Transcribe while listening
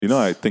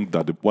I think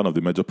that one of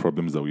the major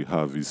problems that we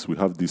have is we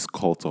have this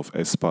cult of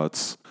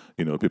experts,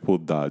 people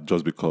that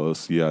just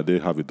because, they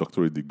have a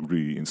doctorate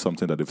degree in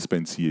something that they've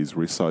spent years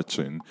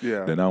researching,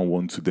 Yeah. they now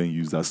want to then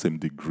use that same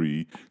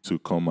degree to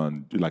come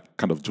and like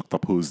kind of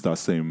juxtapose that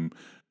same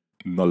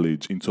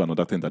knowledge into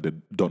another thing that they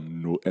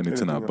don't know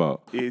anything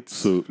about.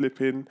 It's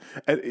flipping.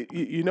 And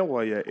you know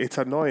what? Yeah, it's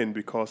annoying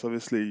because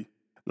obviously,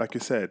 like you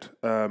said,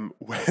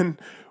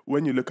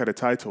 when you look at the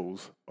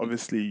titles,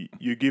 obviously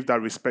you give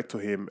that respect to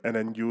him, and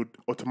then you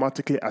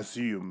automatically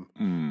assume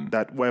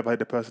that whatever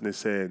the person is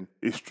saying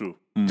is true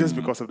just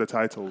because of the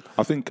title.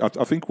 I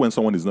think when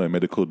someone is not a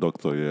medical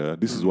doctor,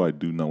 this is what I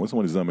do now. When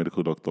someone is not a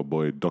medical doctor, but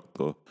a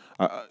doctor,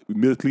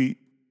 immediately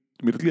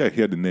I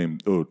hear the name,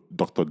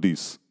 Doctor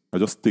this. I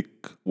just take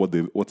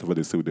whatever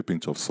they say with a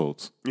pinch of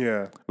salt.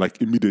 Yeah.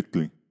 Like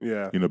immediately.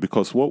 Yeah.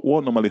 Because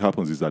what normally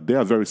happens is that they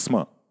are very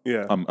smart.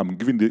 Yeah. I'm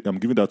giving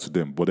that to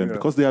them. But then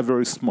because they are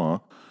very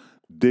smart,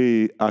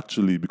 they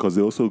actually, because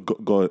they also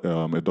got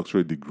a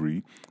doctorate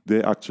degree,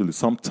 they actually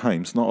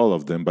sometimes, not all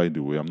of them, by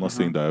the way. I'm not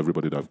saying that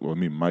everybody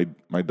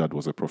my dad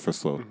was a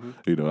professor.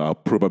 I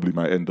probably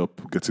might end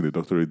up getting a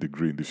doctorate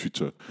degree in the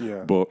future.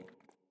 Yeah. But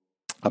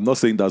I'm not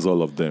saying that's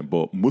all of them,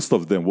 but most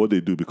of them, what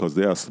they do, because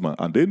they are smart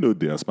and they know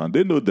they are smart, and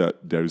they know that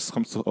there is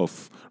some sort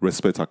of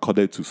respect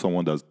accorded to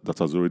someone that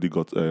has already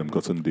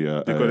gotten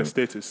their. They got a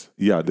status.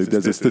 Yeah,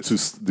 there's a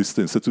status. This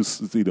thing,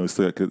 status.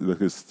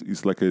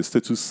 It's like a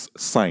status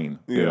sign.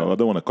 Yeah. I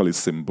don't want to call it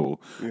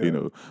symbol.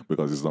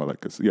 Because it's not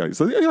like it's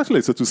actually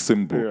a status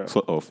symbol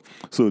sort of.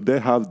 So they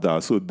have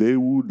that. So they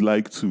would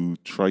like to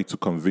try to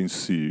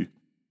convince you.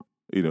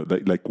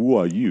 Like who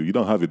are you? You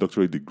don't have a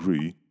doctorate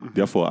degree,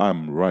 therefore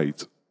I'm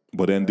right.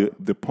 But then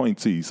the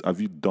point is,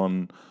 have you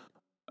done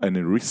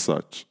any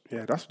research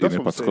that's in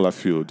a particular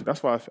field?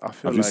 That's why I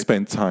feel have you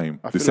spent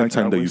time, the same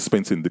time that you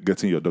spent in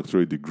getting your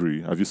doctorate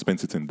degree, have you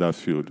spent it in that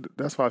field?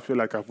 That's why I feel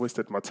like I've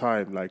wasted my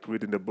time, like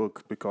reading the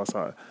book, because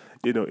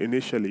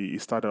initially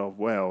it started off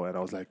well, and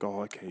I was like,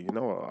 oh, okay,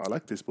 I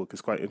like this book.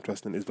 It's quite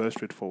interesting. It's very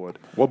straightforward.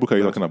 What book are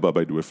you talking about,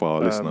 by the way, for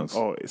our listeners?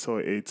 So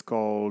it's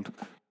called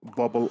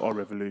Bubble or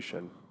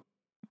Revolution.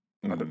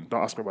 Don't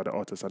ask me about the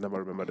artist. I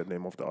never remember the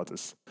name of the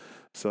artist.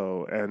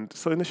 So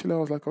initially I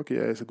was like, okay,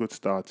 it's a good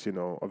start.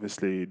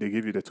 Obviously they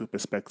give you the two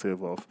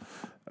perspective of,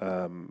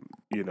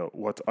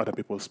 what other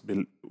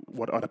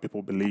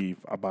people believe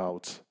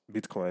about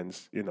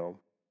Bitcoins.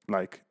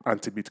 Like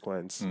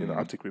anti-Bitcoins,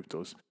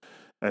 anti-cryptos.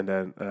 And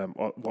then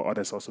what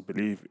others also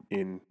believe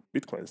in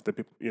Bitcoins, the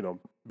people,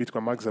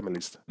 Bitcoin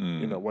maximalists,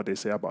 what they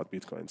say about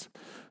Bitcoins.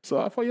 So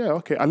I thought,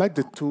 okay, I like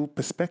the two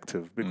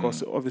perspective,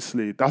 because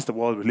obviously that's the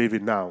world we live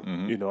in now.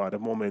 At the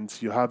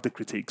moment you have the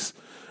critics,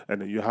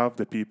 and then you have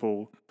the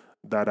people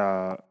that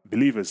are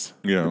believers,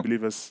 the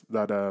believers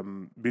that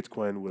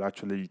Bitcoin will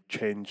actually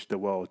change the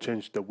world,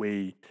 change the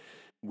way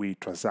we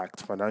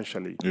transact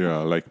financially. Yeah,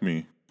 like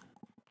me.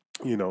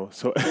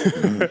 So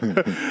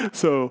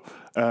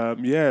but I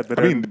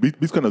mean,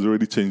 Bitcoin has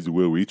already changed the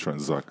way we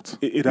transact.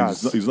 It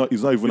has. It's not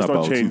even It's about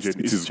not changing.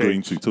 It is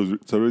going to.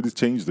 It's already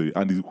changed it,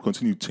 and it will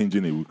continue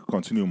changing. It will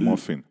continue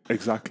morphing.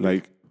 Exactly.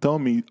 Like, tell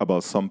me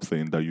about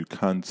something that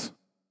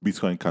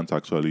Bitcoin can't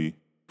actually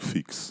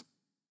fix.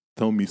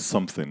 Tell me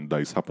something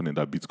that is happening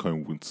that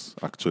Bitcoin won't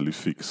actually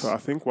fix. So I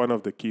think one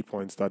of the key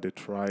points that they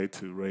tried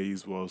to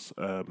raise was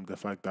the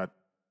fact that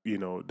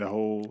the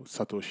whole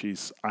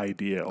Satoshi's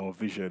idea or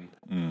vision,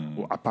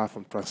 apart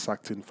from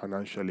transacting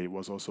financially,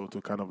 was also to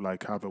kind of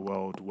like have a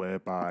world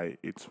whereby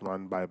it's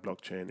run by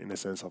blockchain, in a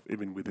sense of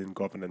even within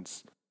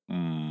governance.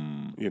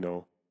 And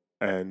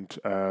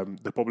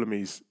the problem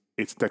is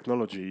it's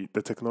technology.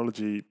 The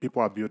technology,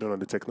 people are building on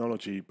the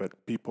technology,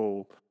 but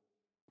people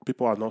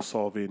are not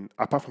solving,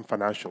 apart from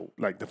financial,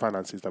 like the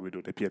finances that we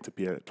do, the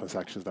peer-to-peer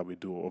transactions that we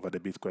do over the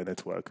Bitcoin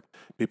network.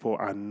 People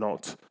are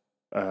not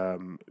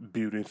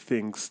building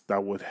things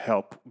that would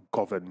help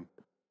govern,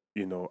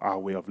 our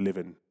way of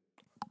living.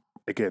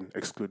 Again,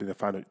 excluding the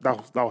finance.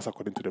 That was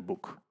according to the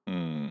book. Do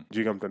you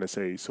get what I'm trying to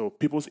say? So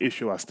people's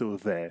issues are still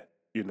there,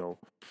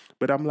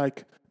 But I'm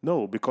like,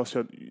 no, because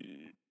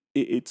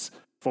it's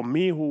for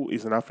me, who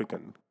is an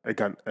African, a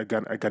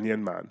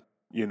Ghanaian man,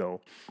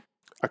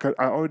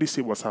 I already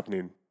see what's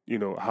happening.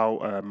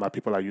 How my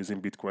people are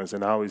using Bitcoins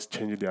and how it's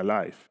changing their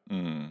life.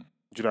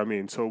 Do you know what I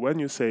mean? So when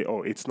you say,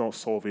 oh, it's not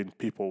solving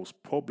people's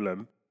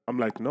problem, I'm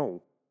like,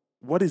 no.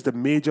 What is the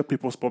major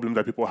people's problem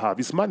that people have?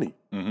 It's money.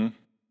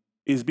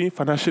 It's being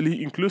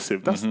financially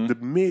inclusive. That's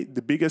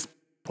the biggest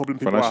problem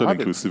people are having.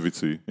 Financial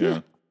inclusivity,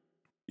 yeah.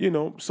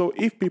 So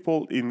if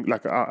people in,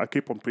 like I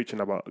keep on preaching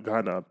about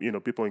Ghana,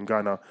 people in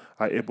Ghana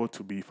are able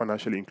to be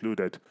financially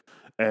included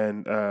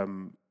and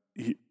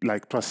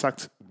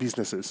transact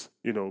businesses,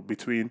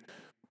 between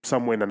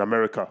someone in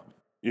America,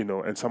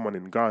 and someone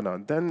in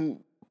Ghana, then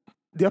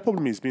their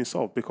problem is being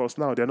solved, because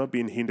now they're not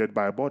being hindered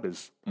by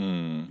borders,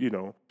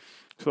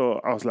 So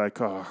I was like,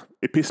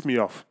 it pissed me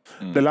off.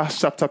 The last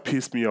chapter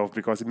pissed me off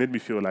because it made me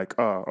feel like,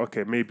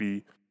 okay,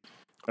 maybe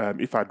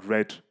if I'd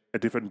read a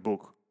different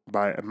book,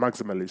 by a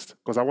maximalist,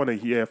 because I want to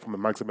hear from a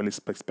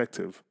maximalist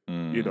perspective.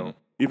 You know,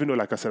 even though,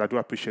 like I said, I do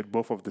appreciate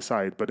both of the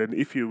side, but then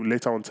if you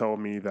later on tell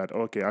me that,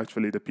 okay,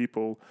 actually the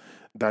people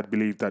that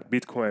believe that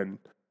Bitcoin,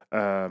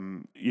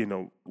 you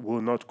know,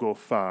 will not go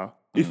far,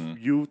 if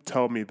you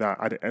tell me that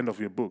at the end of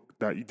your book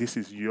that this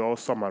is your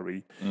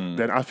summary,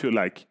 then I feel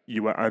like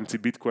you were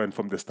anti-Bitcoin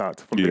from the start,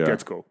 from the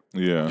get-go.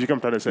 Yeah. You come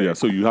trying to say? Yeah,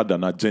 so you had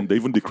an agenda.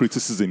 Even the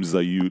criticisms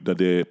that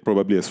they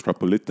probably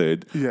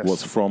extrapolated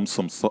was from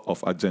some sort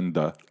of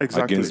agenda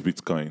against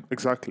Bitcoin.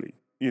 Exactly.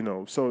 You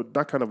know, so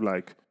that kind of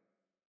like,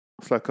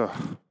 it's like a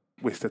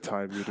waste of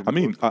time. I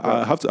mean,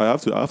 I have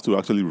to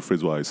actually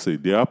rephrase what I say.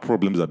 There are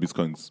problems that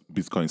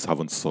Bitcoins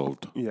haven't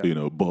solved. You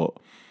know, but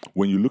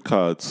when you look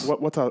at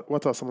what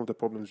are some of the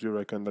problems you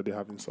reckon that they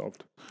haven't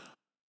solved?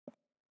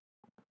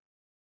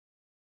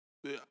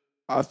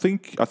 I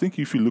think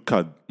if you look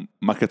at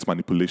market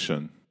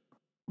manipulation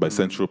by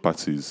central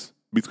parties,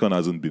 Bitcoin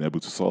hasn't been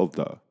able to solve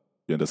that.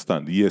 You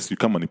understand? Yes, you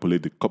can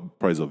manipulate the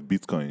price of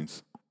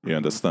Bitcoins. You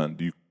understand?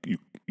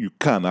 You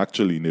can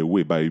actually, in a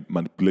way, by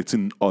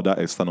manipulating other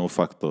external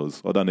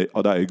factors,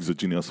 other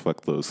exogenous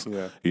factors.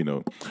 You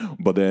know,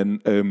 but then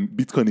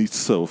Bitcoin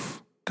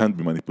itself can't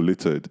be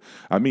manipulated.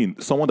 I mean,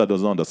 someone that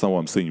doesn't understand what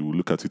I'm saying, you will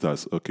look at it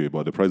as, okay,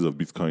 but the price of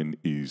Bitcoin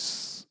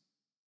is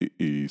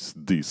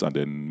this, and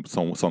then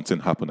something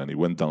happened and it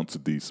went down to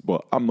this.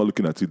 But I'm not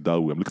looking at it that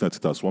way. I'm looking at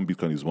it as one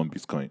Bitcoin is one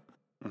Bitcoin.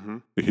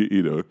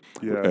 You know,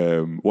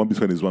 one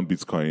Bitcoin is one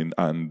Bitcoin,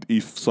 and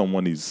if I'm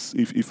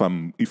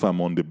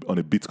on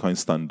a Bitcoin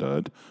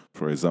standard,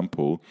 for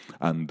example,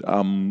 and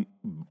I'm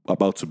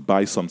about to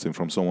buy something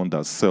from someone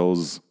that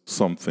sells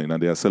something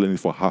and they are selling it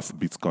for half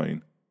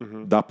Bitcoin,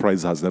 that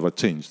price has never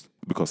changed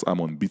because I'm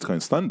on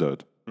Bitcoin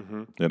standard.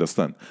 You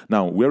understand?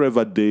 Now,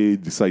 wherever they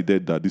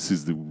decided that this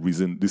is the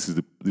reason, this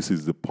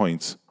is the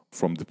point,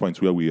 from the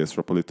point where we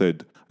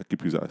extrapolated, I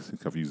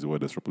think I've used the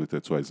word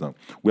extrapolated twice now,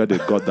 where they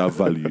got that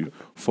value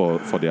for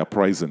their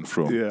pricing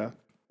from.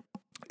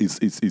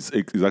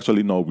 It's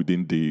actually not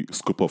within the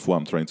scope of what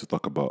I'm trying to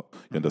talk about.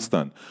 You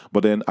understand?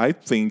 But then I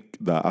think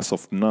that as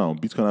of now,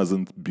 Bitcoin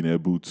hasn't been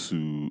able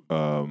to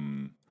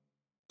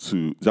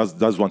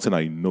that's one thing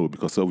I know,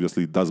 because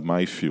obviously that's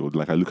my field.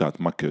 Like, I look at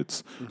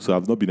markets, so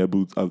I've not been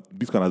able. I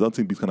don't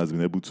think Bitcoin has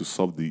been able to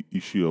solve the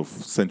issue of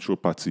central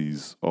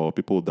parties or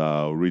people that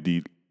are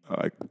already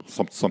like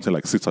something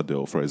like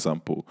Citadel, for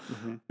example.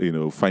 You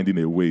know, finding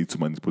a way to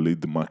manipulate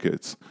the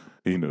markets.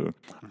 You know,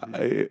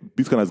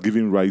 Bitcoin has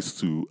given rise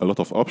to a lot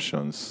of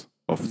options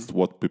of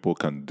what people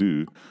can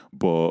do,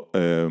 but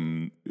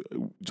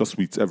just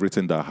with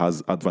everything that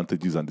has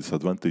advantages and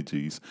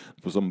disadvantages,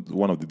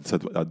 one of the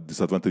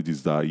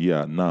disadvantages that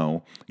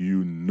now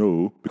you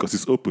know, because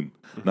it's open,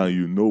 now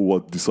you know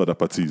what this other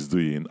party is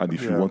doing, and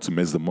if you want to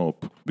mess them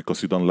up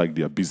because you don't like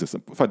their business.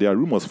 In fact, there are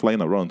rumors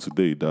flying around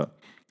today that,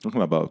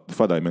 talking about the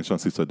fact that I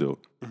mentioned Citadel,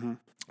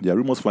 there are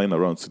rumors flying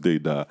around today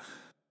that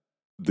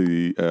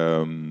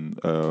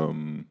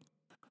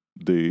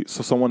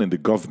so someone in the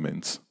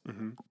government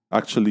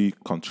actually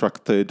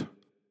contracted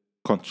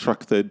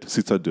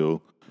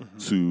Citadel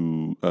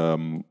to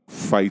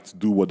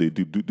do what they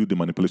did, do the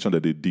manipulation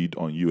that they did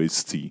on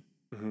UST.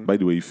 By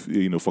the way, if,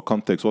 you know, for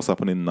context, what's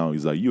happening now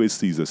is that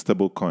UST is a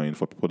stable coin.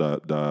 For people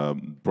that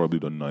probably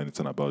don't know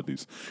anything about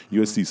this,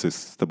 UST is a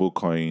stable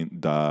coin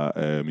that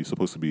is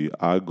supposed to be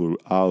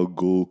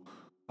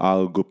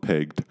algo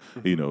pegged,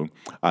 you know,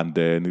 and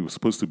then it was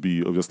supposed to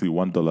be obviously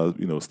 $1,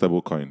 you know,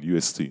 stable coin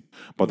UST.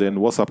 But then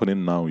what's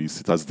happening now is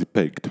it has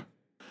depegged.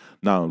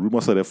 Now,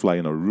 rumors started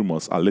flying, or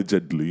rumors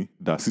allegedly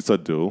that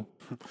Citadel,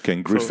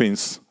 Ken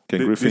Griffin's.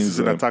 This is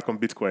an attack on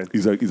Bitcoin.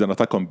 Is an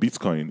attack on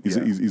Bitcoin.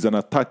 Is an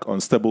attack on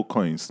stable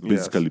coins,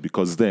 basically,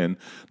 because then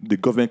the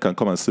government can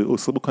come and say, oh,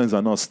 stable coins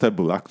are not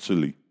stable,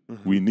 actually.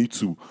 We need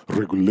to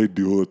regulate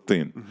the whole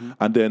thing.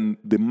 And then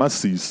the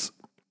masses,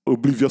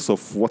 oblivious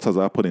of what has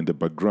happened in the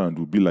background,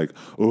 will be like,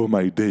 oh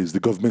my days, the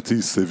government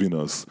is saving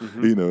us,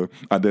 you know,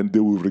 and then they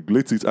will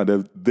regulate it, and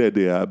then there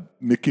they are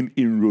making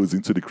inroads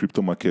into the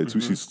crypto market,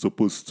 which is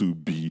supposed to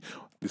be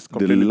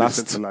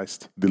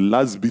the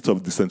last bit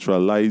of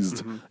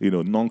decentralized, you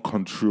know,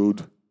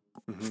 non-controlled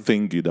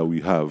thingy that we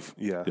have.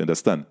 You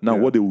understand? Now,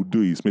 what they will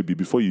do is, maybe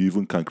before you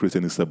even can create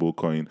any stable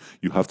coin,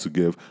 you have to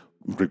get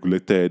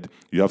regulated,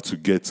 you have to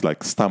get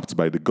like stamped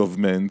by the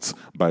government,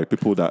 by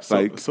people that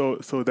so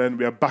then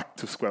we are back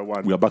to square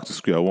one.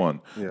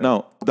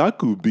 Now, that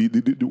could be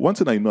the one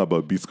thing I know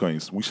about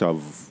Bitcoins, which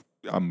I'm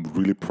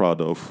really proud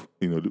of,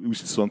 you know,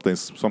 which is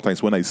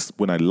sometimes when I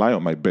lie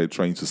on my bed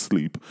trying to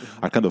sleep,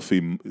 I kind of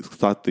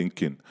start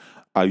thinking,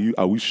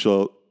 are we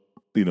sure,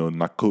 you know,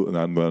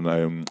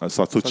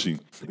 Satoshi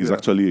is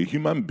actually a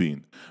human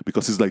being?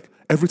 Because it's like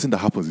everything that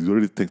happens is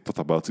already thought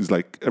about. It's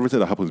like everything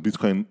that happens,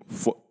 Bitcoin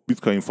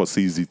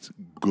foresees it,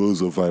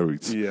 goes over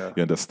it. You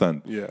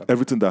understand?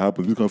 Everything that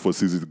happens, Bitcoin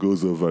foresees it,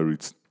 goes over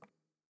it.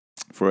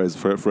 For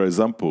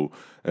example,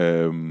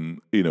 I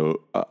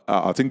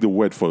think the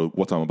word for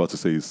what I'm about to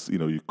say is,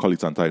 you call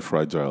it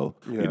anti-fragile,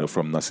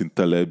 from Nassim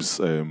Taleb's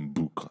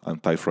book,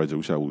 Anti-Fragile,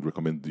 which I would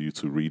recommend you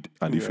to read.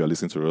 And if you're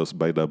listening to us,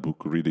 buy that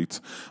book, read it.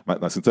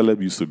 Nassim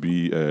Taleb used to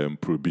be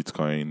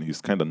pro-Bitcoin.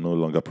 He's kind of no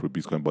longer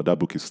pro-Bitcoin, but that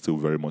book is still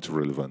very much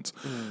relevant.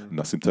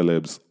 Nassim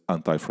Taleb's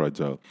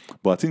Anti-Fragile.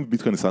 But I think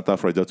Bitcoin is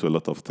anti-fragile to a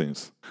lot of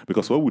things.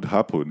 Because what would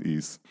happen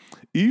is,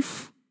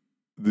 if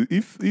the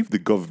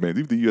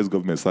US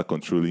government start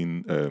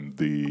controlling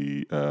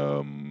the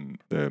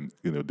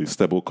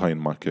stable coin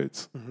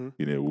market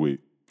in a way,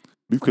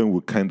 Bitcoin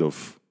will kind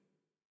of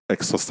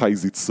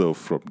exercise itself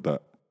from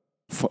that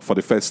for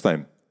the first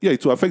time. Yeah,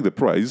 it will affect the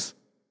price.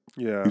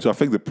 Yeah, it will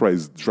affect the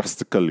price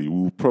drastically.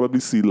 We'll probably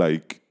see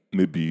like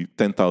maybe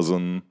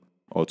 10,000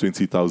 or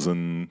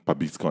 20,000 per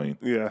Bitcoin,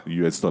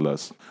 US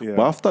dollars. Yeah.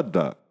 But after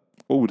that,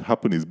 what would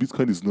happen is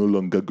Bitcoin is no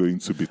longer going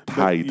to be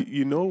tied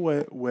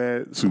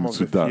where some of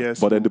the that. fears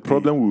But then the will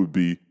problem will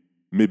be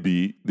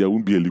maybe there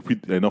won't be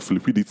enough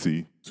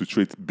liquidity to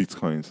trade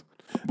Bitcoins.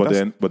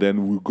 But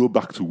then we'll go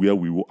back to where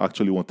we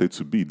actually wanted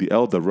to be, the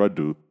El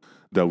Dorado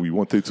that we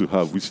wanted to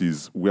have, which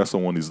is where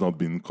someone is not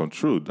being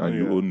controlled and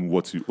you own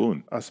what you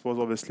own. I suppose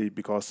obviously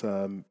because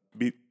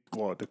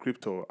the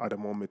crypto at the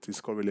moment is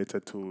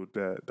correlated to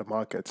the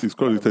market. It's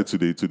correlated to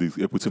the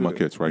equity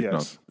market right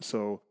now.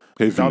 So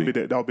heavily.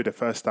 that'll be the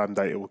first time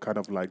that it will kind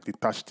of like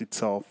detach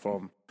itself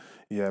from.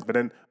 Yeah, but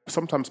then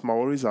sometimes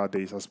Maoris are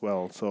days as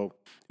well. So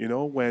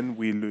when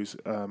we lose,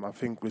 I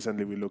think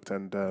recently we looked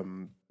and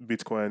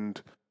Bitcoin,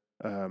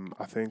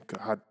 I think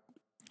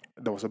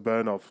there was a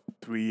burn of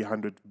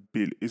 300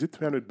 billion. Is it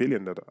 300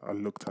 billion that I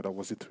looked at, or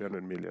was it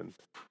 300 million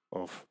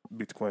of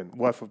Bitcoin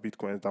worth of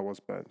Bitcoins that was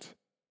burnt?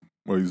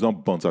 Well, it's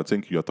not burnt. I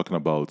think you're talking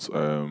about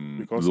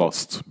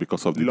lost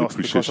because of the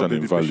depreciation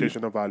in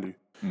value.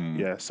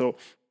 Yeah, so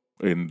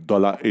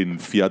in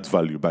fiat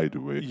value, by the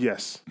way.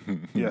 Yes,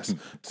 yes.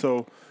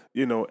 So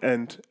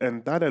and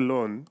that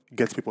alone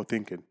gets people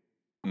thinking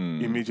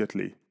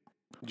immediately.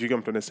 Do you get what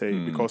I'm trying to say?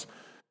 Because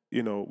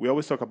we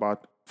always talk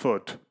about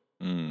FUD.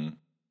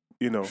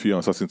 Fear,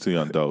 uncertainty,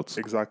 and doubt.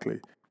 Exactly.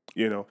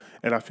 And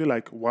I feel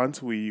like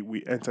once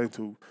we enter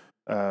into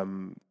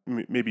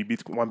maybe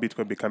one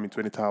Bitcoin becoming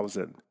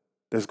 20,000,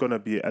 there's going to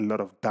be a lot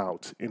of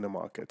doubt in the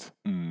market.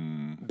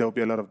 There'll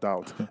be a lot of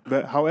doubt.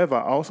 But however,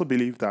 I also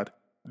believe that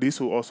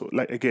this will also,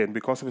 like, again,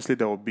 because obviously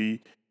there will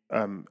be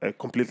a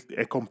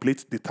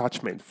complete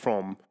detachment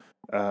from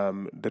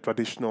the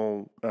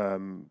traditional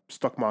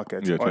stock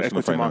market or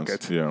equity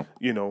market. Yeah.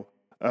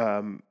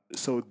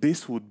 So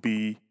this could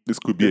be a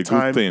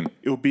good thing.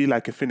 It will be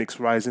like a phoenix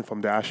rising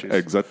from the ashes.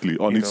 Exactly,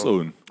 on its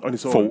own.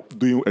 For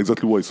doing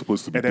exactly what it's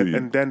supposed to be doing.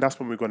 And then that's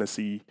when we're going to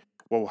see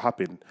what will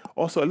happen.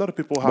 Also, a lot of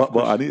people have...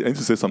 But I need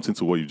to say something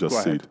to what you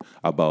just said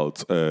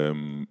about,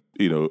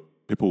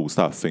 people will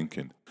start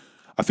thinking.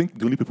 I think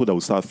the only people that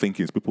will start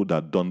thinking is people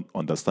that don't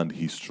understand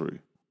history.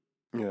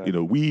 Yeah.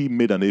 We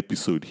made an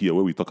episode here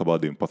where we talk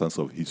about the importance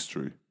of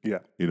history. Yeah.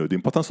 The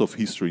importance of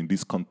history in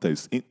this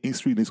context.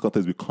 History in this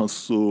context becomes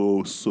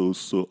so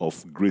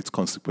of great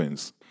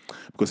consequence.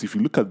 Because if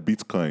you look at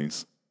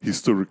Bitcoins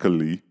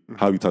historically,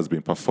 how it has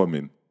been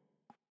performing,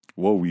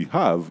 what we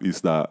have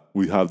is that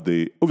we have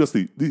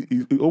obviously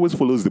it always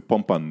follows the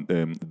pump and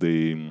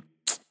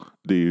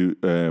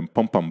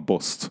pump and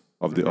bust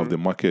of the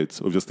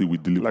market, obviously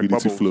with the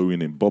liquidity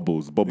flowing in,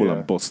 bubble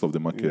and bust of the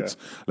market,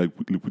 like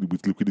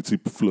with liquidity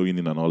flowing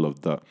in and all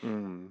of that.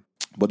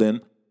 But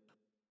then,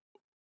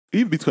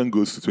 if Bitcoin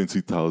goes to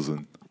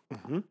 20,000,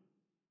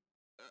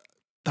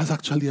 that's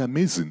actually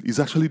amazing. It's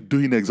actually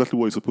doing exactly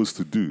what it's supposed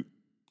to do.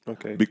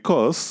 Okay.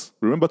 Because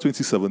remember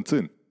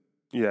 2017?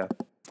 Yeah.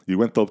 It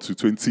went up to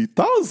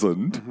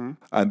 20,000,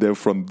 and then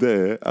from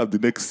there, the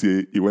next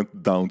year, it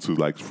went down to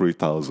like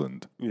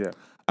 3,000. Yeah.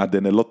 And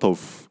then a lot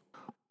of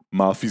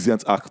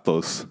malfeasant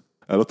actors,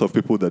 a lot of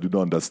people that do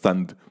not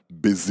understand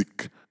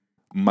basic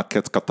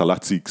market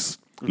catalytics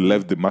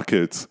left the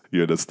market,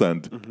 you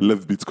understand,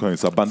 left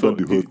Bitcoins, abandoned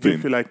the whole thing. Do you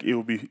feel like it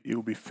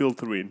will be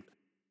filtering?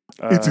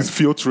 It is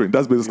filtering.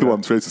 That's basically what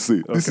I'm trying to say.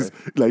 Okay. This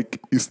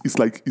is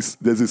like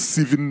there's a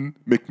sieving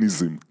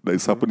mechanism that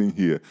is happening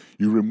here.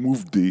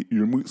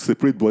 You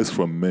separate boys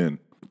from men,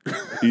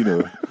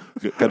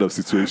 kind of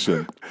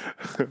situation.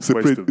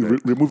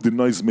 Remove the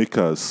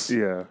noisemakers.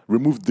 Yeah.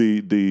 Remove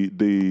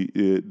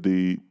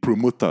the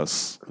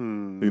promoters.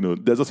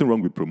 There's nothing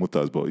wrong with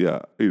promoters, but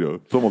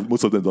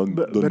most of them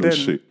don't know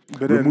shit.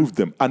 Remove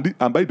them. And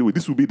by the way,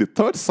 this will be the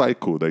third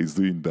cycle that is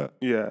doing that.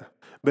 Yeah.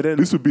 But then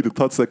this would be the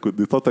third cycle.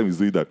 The third time he's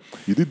doing that.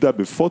 He did that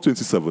before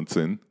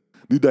 2017.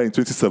 Did that in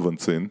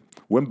 2017.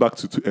 Went back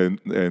to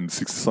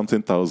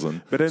 60-something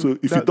thousand. So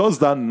if he does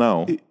that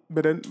now,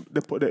 but then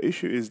the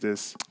issue is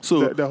this.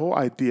 So the whole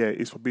idea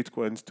is for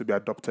Bitcoins to be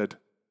adopted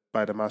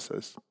by the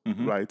masses,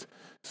 right?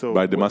 So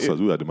by the masses,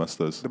 who are the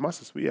masters? The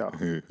masses, we are.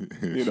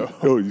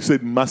 Oh, you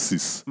said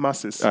masses.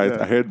 Masses.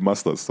 I heard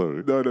masters.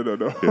 Sorry. No.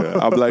 Yeah,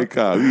 I'm like,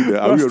 are we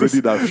already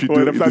that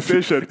feudal in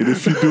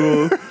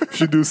the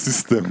feudal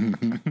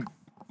system?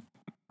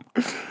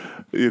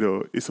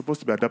 it's supposed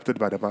to be adopted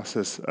by the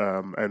masses,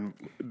 and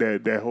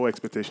their whole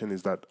expectation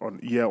is that on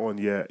year,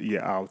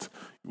 year out,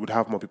 you would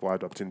have more people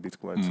adopting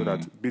Bitcoin, so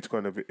that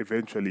Bitcoin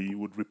eventually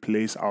would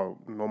replace our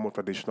normal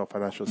traditional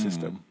financial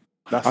system.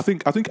 I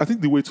think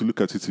the way to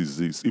look at it is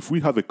this: if we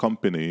have a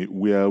company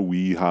where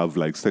we have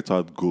like set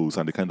out goals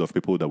and the kind of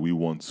people that we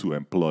want to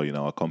employ in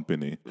our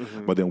company,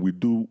 but then we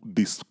do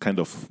this kind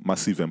of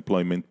massive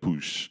employment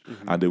push,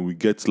 and then we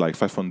get like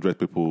 500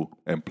 people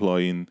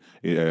applying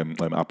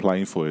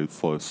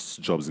for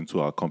jobs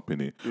into our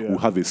company, we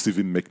have a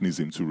sieving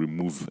mechanism to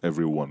remove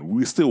everyone.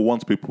 We still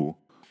want people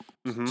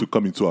to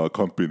come into our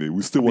company.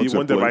 We still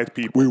want the right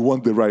people. We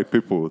want the right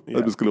people.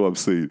 That's basically what I'm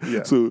saying.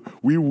 Yeah. So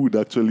we would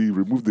actually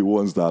remove the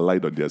ones that are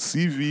lied on their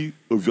CV,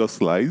 obvious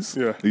lies.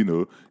 Yeah.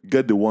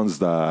 Get the ones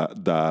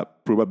that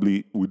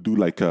probably we do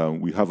like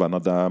we have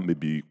another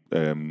maybe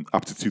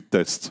aptitude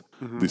test.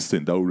 This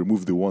thing that will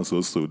remove the ones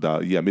also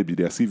that maybe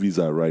their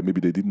CVs are right,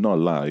 maybe they did not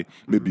lie,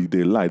 maybe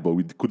they lied but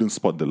we couldn't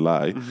spot the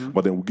lie.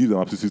 But then we give them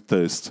aptitude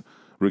test.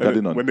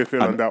 Regarding when they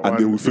fail on that one, and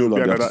they will fail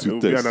on the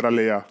aptitude test. Another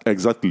layer.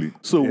 Exactly.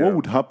 So what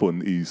would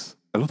happen is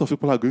a lot of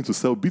people are going to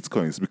sell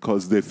Bitcoins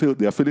because they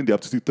are failing the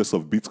aptitude test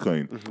of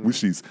Bitcoin,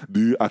 which is,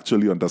 do you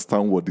actually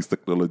understand what this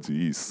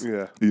technology is?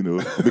 Yeah.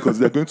 Because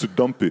they're going to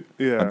dump it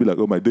and be like,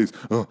 oh my days,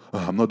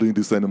 I'm not doing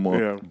this anymore.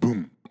 Yeah.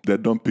 Boom, they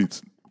dump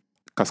it.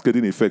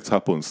 Cascading effect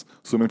happens.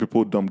 So many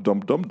people dump.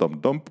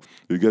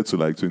 You get to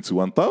like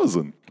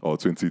 21,000 or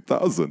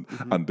 20,000,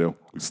 and then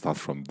we start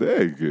from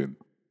there again.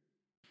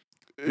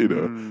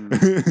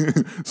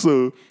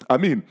 So, I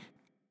mean,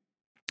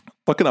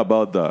 talking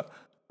about that,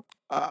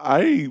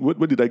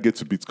 when did I get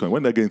to Bitcoin?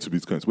 When did I get into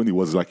Bitcoins? When it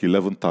was like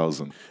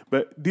 11,000.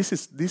 But this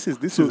is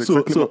exactly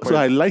so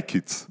I like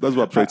it. That's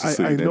what I'm trying to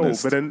say. I know,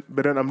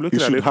 but then I'm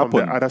looking at it from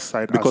the other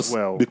side as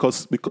well.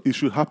 Because it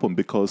should happen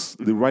because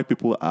the right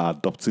people are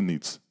adopting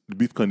it. The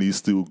Bitcoin is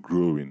still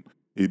growing.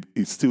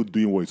 It's still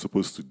doing what it's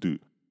supposed to do.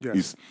 Yes.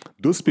 It's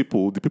those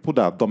people, the people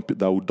that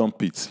will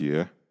dump it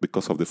here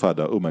because of the fact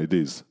that, oh my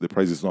days, the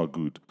price is not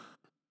good.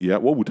 Yeah,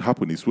 what would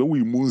happen is when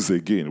we moon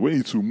again, when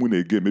it will moon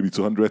again, maybe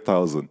to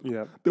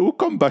 100,000, they will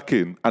come back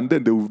in and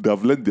then they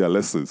have learned their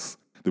lessons.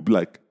 They'll be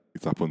like,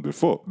 it happened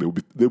before.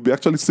 They'll be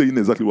actually saying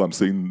exactly what I'm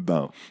saying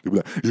now. They'll be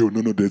like,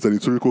 no, there's an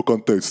historical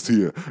context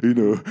here.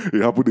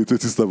 It happened in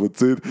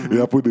 2017, it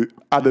happened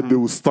and then they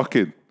will stuck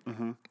in.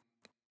 And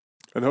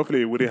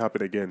hopefully it wouldn't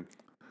happen again.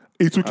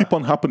 It will keep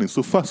on happening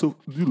so fast. So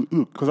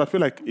look, because I feel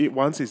like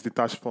once it's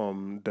detached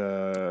from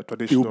the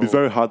traditional, it will be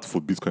very hard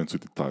for Bitcoin to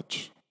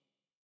detach.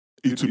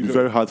 It will be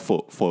very hard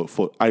for.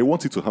 I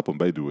want it to happen,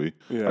 by the way.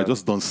 Yeah. I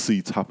just don't see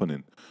it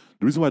happening.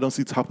 The reason why I don't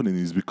see it happening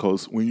is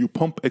because when you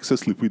pump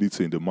excess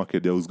liquidity in the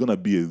market, there is going to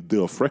be a day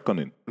of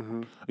reckoning.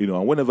 And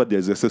whenever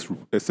there's excess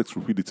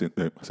liquidity,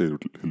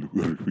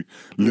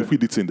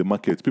 liquidity in the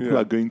market, people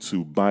are going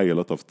to buy a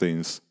lot of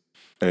things.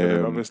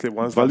 Obviously,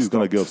 once value is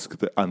going to get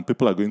obscured, and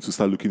people are going to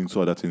start looking into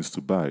other things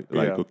to buy.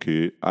 Like,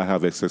 okay, I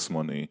have excess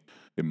money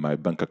in my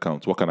bank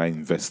account. What can I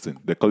invest in?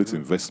 They call it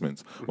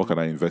investment. What can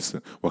I invest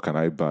in? What can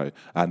I buy?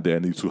 And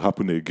then it will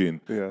happen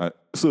again. I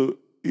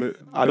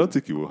don't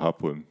think it will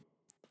happen.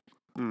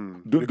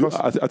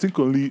 I think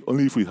only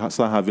if we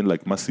start having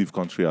like massive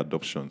country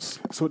adoptions.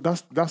 So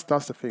that's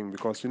the thing,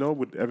 because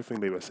with everything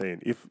they were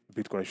saying, if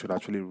Bitcoin should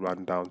actually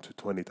run down to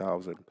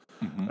 20,000,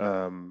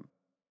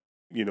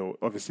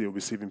 obviously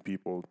receiving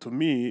people. To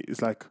me,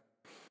 it's like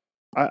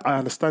I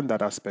understand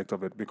that aspect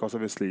of it, because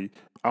obviously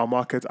our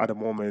market at the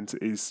moment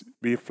is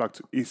being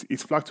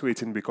it's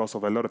fluctuating because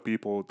of a lot of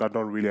people that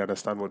don't really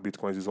understand what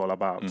Bitcoin is all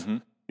about.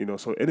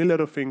 So any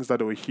little things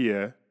that we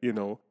hear,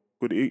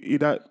 could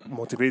either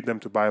motivate them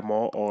to buy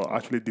more or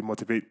actually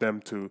demotivate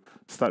them to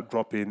start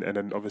dropping, and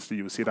then obviously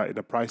you see that in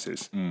the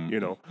prices.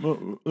 No.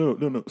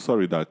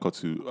 Sorry that I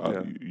cut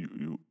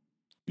you.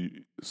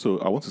 So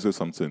I want to say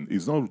something.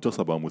 It's not just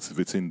about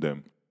motivating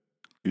them.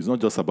 It's not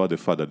just about the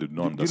fact that they don't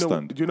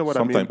understand. Do you know what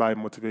I mean by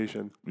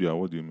motivation? Yeah,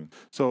 what do you mean?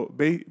 So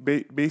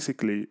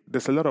basically,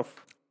 there's a lot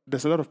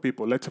of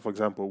people. Let's say, for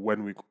example,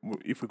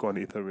 if we go on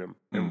Ethereum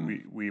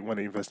and we want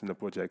to invest in a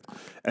project,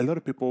 a lot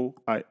of people,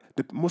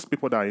 most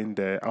people that are in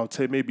there, I would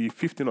say maybe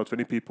 15 or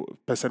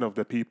 20% of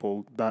the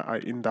people that are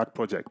in that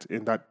project,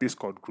 in that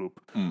Discord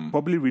group,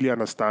 probably really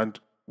understand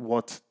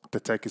what the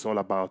tech is all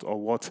about or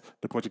what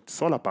the project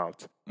is all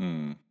about.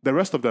 The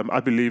rest of them, I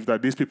believe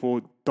that these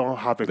people don't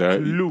have a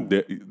clue.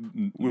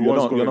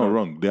 You're not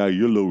wrong. They are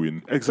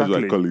YOLOing.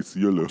 Exactly. I call it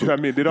YOLO. Do you know what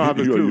I mean? They don't have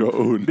a clue. Your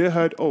own. They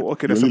heard,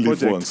 there's a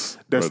project. Once,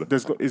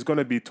 it's going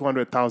to be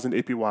 200,000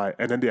 APY,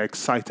 and then they're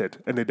excited,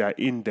 and then they're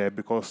in there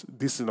because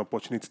this is an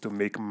opportunity to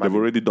make money. They've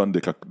already done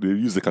they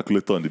use the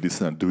calculator on the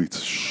distance and do it.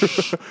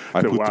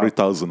 I put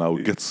 3,000, I will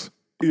get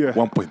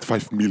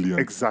 1.5 million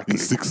exactly in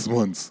 6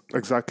 months.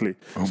 Exactly.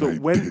 Oh, so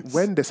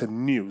when there's a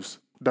news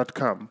that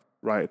come,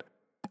 right,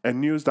 a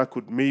news that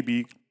could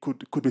be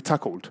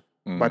tackled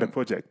by the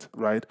project,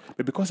 right,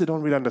 but because they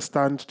don't really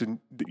understand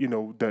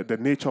the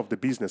nature of the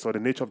business or the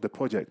nature of the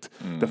project,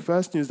 the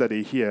first news that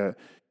they hear,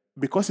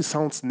 because it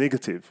sounds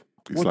negative,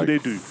 it's what like do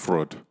they do?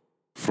 Fraud.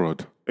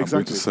 Exactly. I'm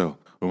going to sell.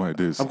 Oh my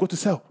days. I'm going to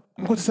sell.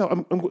 I'm going to sell.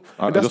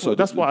 And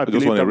that's what I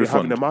believe that we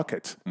have in the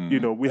market. You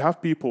know, we have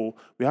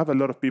a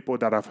lot of people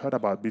that have heard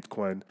about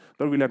Bitcoin,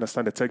 don't really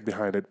understand the tech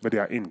behind it, but they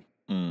are in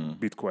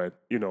Bitcoin,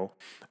 you know.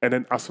 And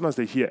then as soon as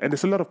they hear, and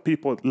there's a lot of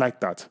people like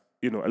that,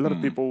 you know, a lot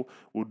of people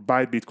would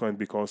buy Bitcoin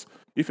because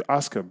if you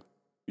ask them,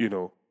 you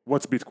know,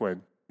 what's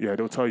Bitcoin? Yeah,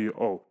 they'll tell you,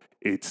 oh,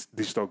 it's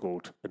digital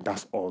gold, and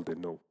that's all they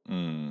know.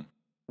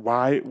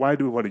 Why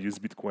do we want to use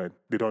Bitcoin?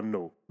 They don't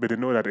know, but they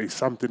know that it's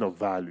something of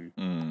value,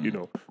 you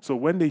know. So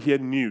when they hear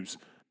news,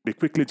 they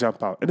quickly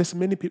jump out. And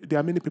there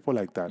are many people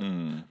like that.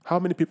 How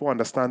many people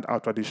understand our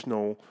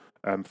traditional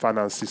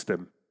finance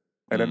system?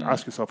 And then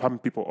ask yourself, how many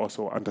people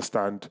also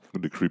understand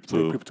the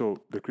crypto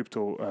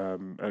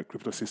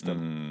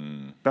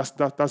system? That's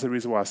the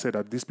reason why I said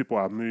that these people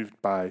are moved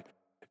by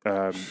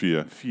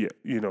fear,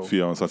 you know,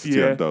 fear,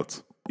 uncertainty, and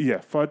doubt. Yeah,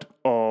 FUD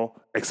or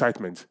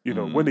excitement. You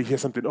know, when they hear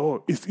something,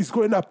 oh, it's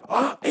going up.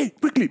 Ah, hey,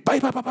 quickly, buy.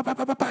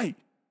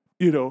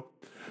 You know,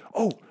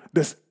 oh,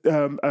 there's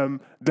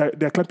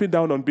they're clamping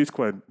down on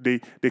Bitcoin.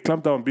 They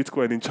clamp down on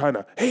Bitcoin in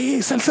China.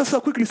 Hey,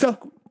 sell quickly, sell.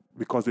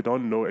 Because they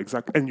don't know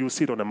exactly, and you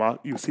see it on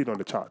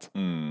the chart.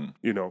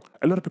 You know,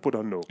 a lot of people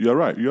don't know. You're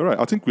right.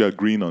 I think we are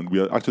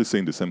actually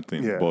saying the same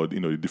thing, but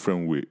in a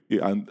different way.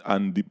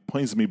 And it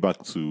points me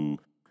back to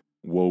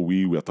what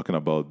we were talking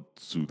about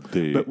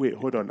today. But wait,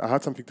 hold on. I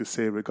had something to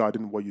say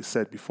regarding what you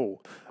said before.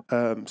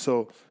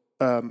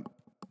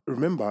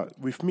 Remember,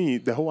 with me,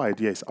 the whole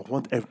idea is I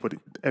want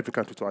every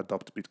country to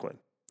adopt Bitcoin.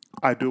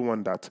 I do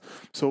want that.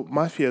 So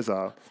my fears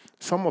are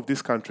some of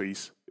these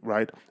countries,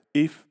 right?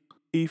 If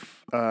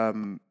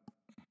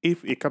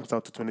it comes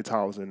down to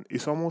 20,000,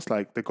 it's almost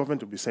like the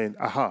government will be saying,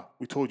 "Aha,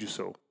 we told you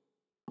so."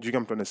 Do you get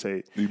what I'm trying to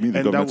say? You mean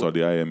the government or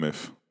the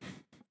IMF?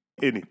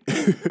 Any.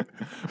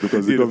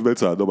 Because the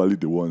governments are normally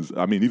the ones.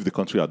 I mean, if the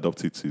country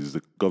adopts it, it's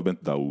the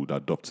government that would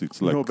adopt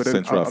it, like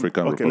Central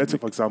African Republic. Okay, let's say,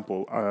 for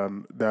example,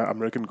 the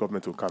American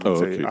government will come and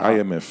say,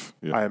 IMF.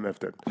 Yeah. IMF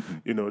then.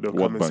 You know, they'll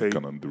World come and Bank say,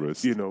 and the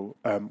rest. you know,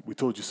 we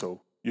told you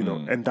so. You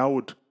know, and that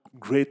would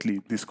greatly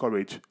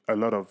discourage a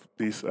lot of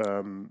these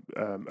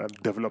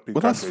developing countries.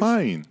 But that's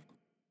fine.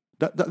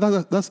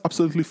 That's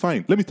absolutely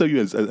fine. Let me tell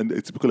you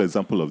a typical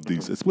example of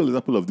this. A typical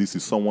example of this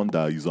is someone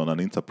that is on an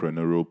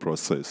entrepreneurial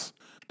process.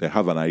 They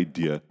have an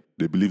idea.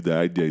 They believe the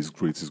idea is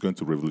great. It's going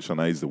to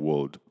revolutionize the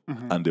world.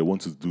 And they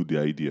want to do the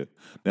idea.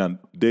 And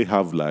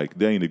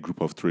they're in a group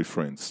of 3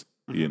 friends,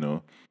 you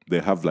know. They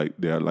are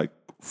like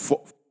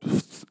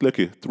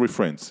 3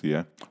 friends,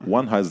 yeah.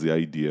 One has the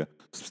idea,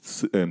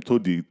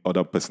 told the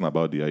other person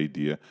about the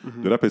idea.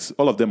 The other person,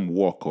 all of them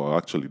work, or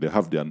actually they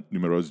have their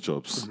numerous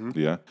jobs,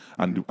 yeah.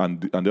 And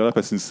the other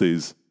person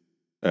says,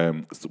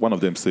 one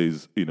of them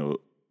says, you know,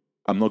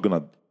 I'm not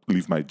gonna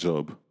leave my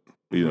job,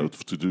 you know,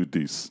 to do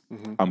this.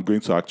 I'm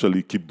going to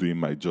actually keep doing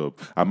my job.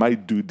 I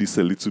might do this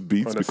a little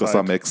bit because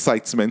I'm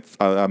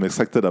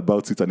excited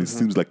about it, and it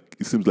seems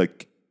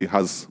like it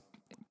has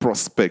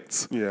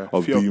prospects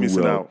of fear doing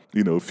well. Out.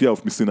 You know, fear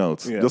of missing out.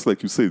 Just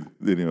like you said,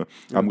 you know,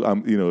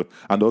 I'm you know,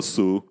 and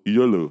also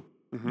YOLO.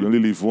 You only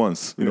live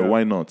once. You know,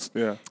 why not?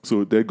 Yeah.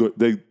 So they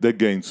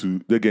get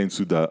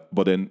into that,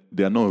 but then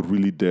they are not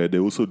really there. They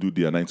also do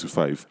their 9 to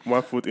 5.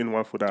 1 foot in,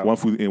 1 foot out. 1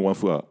 foot in, 1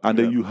 foot out. And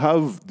then you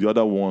have the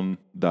other one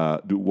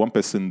that the one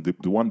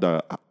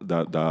that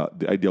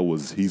the idea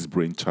was his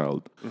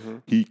brainchild.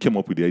 He came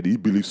up with the idea. He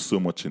believes so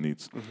much in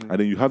it. And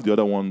then you have the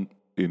other one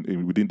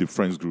within the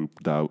friends group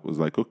that was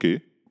like,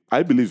 okay,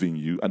 I believe in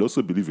you and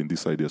also believe in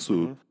this idea.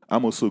 So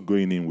I'm also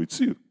going in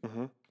with you.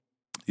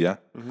 Yeah.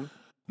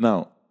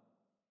 Now,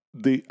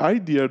 the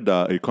idea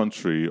that a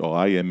country or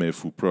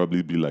IMF will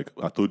probably be like,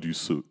 I told you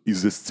so,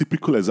 is a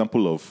typical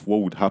example of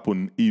what would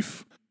happen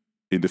if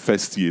in the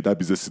first year that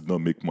business did not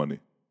make money.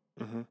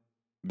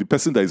 The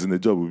person that is in the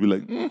job will be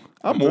like,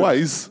 I'm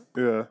wise.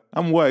 Yeah.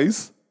 I'm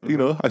wise. You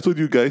know, I told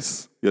you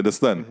guys, you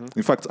understand?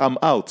 In fact, I'm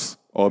out.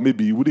 Or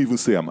maybe you wouldn't even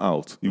say I'm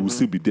out. You will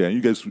still be there. And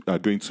you guys are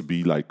going to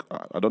be like,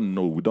 I don't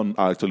know, we don't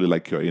actually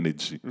like your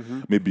energy.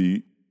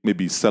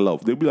 Maybe sell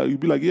off. You'll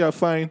be like, yeah,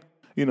 fine.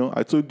 You know,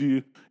 I told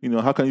you, you know,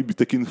 how can you be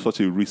taking such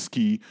a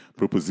risky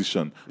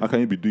proposition? How can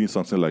you be doing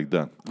something like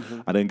that?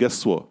 And then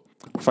guess what?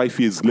 5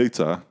 years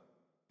later,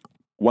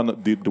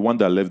 the one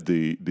that left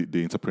the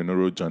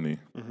entrepreneurial journey,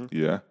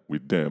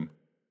 with them,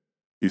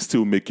 is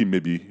still making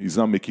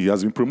he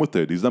has been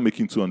promoted. He's now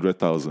making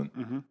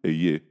 200,000 a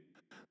year.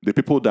 The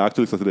people that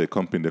actually started the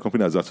company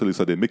has actually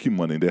started making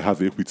money. They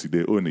have equity,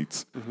 they own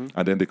it.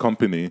 And then the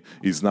company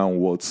is now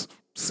worth,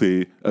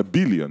 say, $1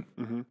 billion,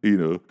 you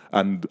know,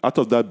 and out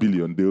of that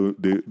billion,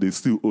 they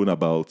still own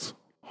about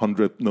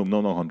 100, not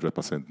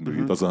 100%.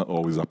 It doesn't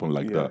always happen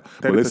like that.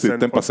 But let's say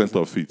 10%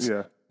 of it.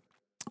 Yeah.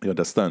 You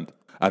understand?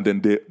 And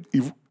then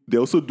they're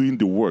also doing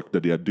the work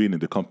that they are doing in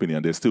the company,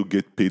 and they still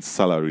get paid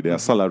salary. They are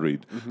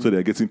salaried, so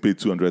they're getting paid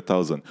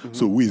 200,000.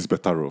 So who is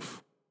better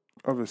off?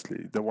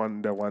 Obviously, the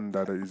one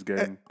that is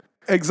getting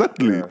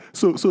exactly. Yeah.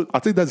 So I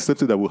think that's the same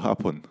thing that will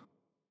happen,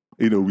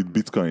 you know, with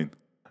Bitcoin.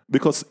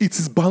 because it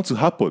is bound to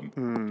happen.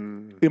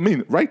 I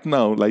mean, right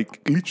now,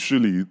 like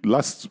literally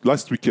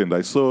last weekend,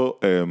 I saw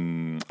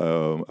an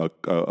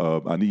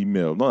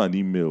email, not an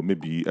email,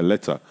 maybe a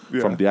letter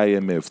from the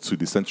IMF to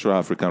the Central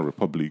African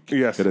Republic.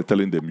 Yes. They're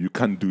telling them, you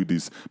can't do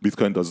this.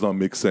 Bitcoin does not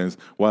make sense.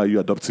 Why are you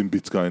adopting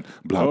Bitcoin?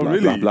 Blah, blah,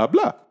 really? blah, blah,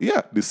 blah.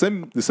 Yeah, the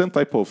same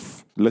type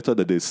of letter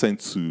that they sent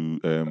to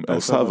El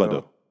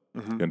Salvador.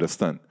 You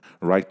understand?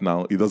 Right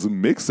now, it doesn't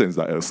make sense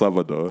that El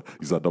Salvador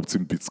is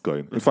adopting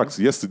Bitcoin. In fact,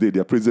 yesterday,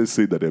 their president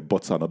said that they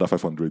bought another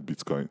 500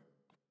 Bitcoin.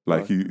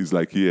 Like, he's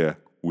like, yeah,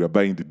 we are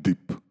buying the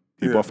dip.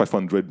 He bought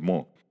 500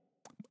 more.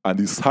 And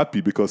he's happy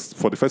because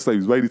for the first time,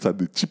 he's buying it at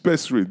the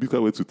cheapest rate.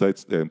 Bitcoin went to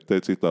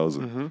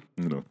 30,000.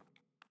 You know.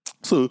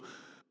 So,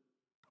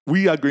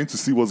 we are going to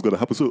see what's going to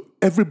happen. So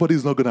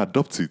everybody's not going to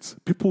adopt it.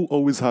 People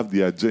always have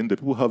their agenda.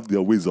 People have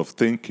their ways of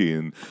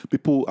thinking.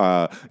 People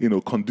are,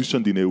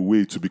 conditioned in a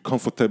way to be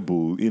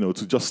comfortable,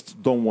 to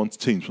just don't want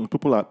change.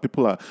 People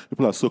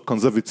are so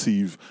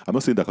conservative. I'm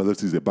not saying that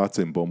conservative is a bad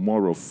thing, but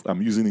more of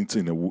I'm using it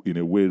in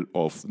a way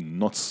of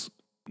not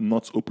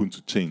open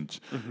to change.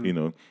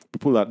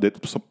 People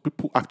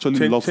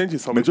actually love change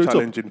is something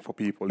challenging for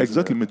people.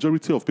 Exactly,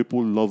 majority of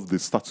people love the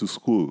status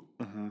quo.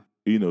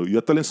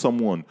 You're telling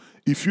someone,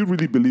 if you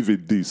really believe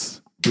in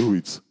this, do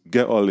it.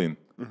 Get all in.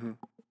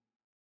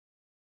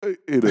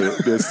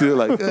 They're still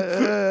like,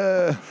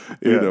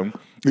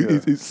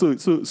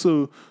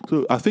 So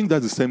I think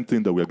that's the same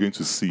thing that we are going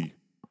to see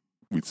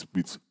with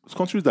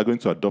countries that are going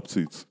to adopt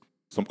it.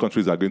 Some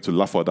countries are going to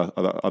laugh at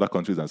other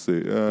countries and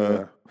say,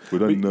 we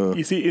don't know.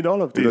 You see, in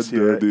all of this,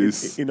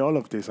 in all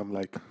of this, I'm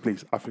like,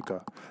 please,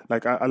 Africa.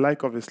 Like, I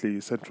like,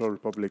 obviously, Central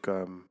Republic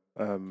of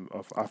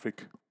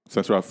Africa.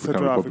 Central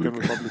African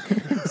Republic.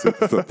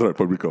 Central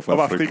Republic of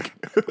Africa.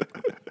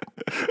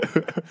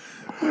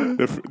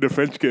 The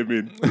French came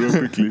in real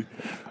quickly.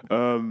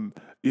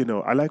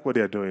 I like what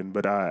they're doing,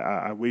 but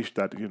I wish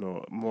that,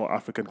 more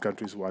African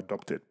countries will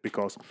adopt it,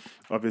 because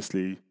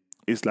obviously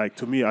it's like,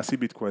 to me, I see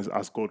Bitcoins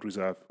as gold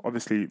reserve.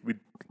 Obviously,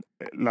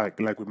 like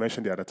we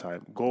mentioned the other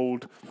time,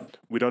 gold,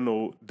 we don't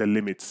know the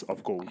limits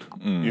of gold.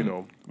 We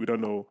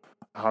don't know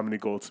how many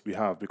golds we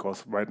have,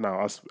 because right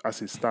now,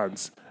 as it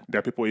stands, there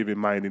are people even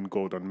mining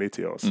gold on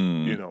meteors.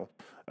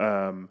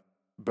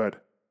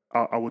 But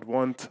I would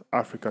want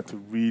Africa to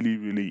really,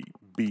 really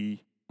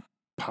be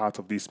part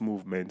of this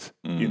movement.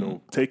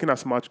 Taking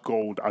as much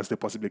gold as they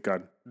possibly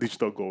can,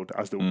 digital gold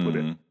as they will put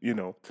it.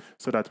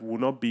 So that it will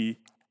not be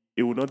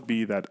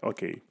that,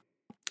 okay,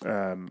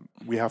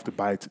 we have to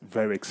buy it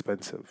very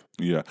expensive.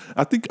 Yeah,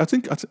 I think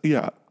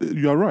yeah,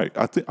 you're right.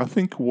 I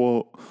think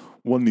what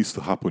needs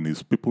to happen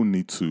is people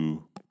need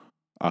to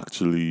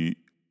actually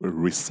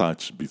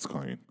research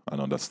Bitcoin and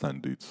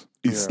understand it.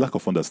 It's lack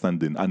of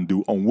understanding and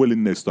the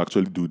unwillingness to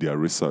actually do their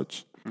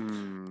research.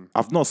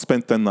 I've not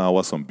spent 10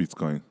 hours on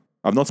Bitcoin.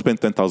 I've not spent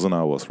 10,000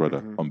 hours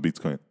rather on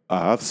Bitcoin.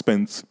 I have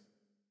spent,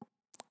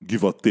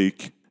 give or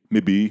take,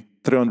 maybe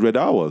 300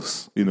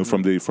 hours.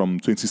 From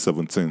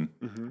 2017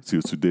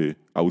 till today.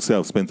 I would say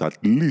I've spent at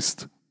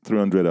least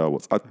 300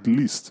 hours, at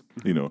least.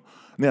 Now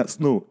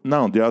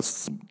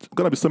there's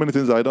gonna be so many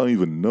things I don't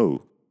even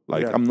know.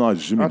 Like, I'm not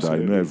assuming that I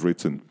know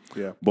everything.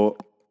 Yeah.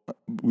 But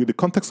with the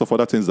context of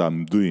other things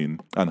I'm doing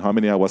and how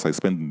many hours I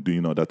spend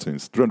doing other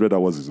things, 300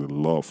 hours is a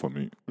lot for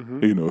me,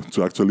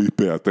 to actually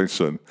pay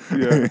attention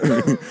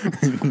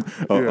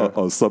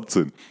or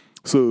something.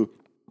 So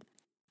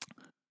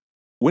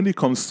when it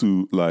comes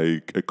to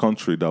like a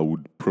country that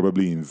would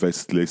probably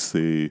invest, let's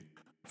say,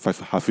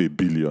 $500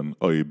 million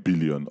or $1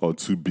 billion or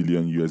 $2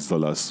 billion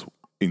US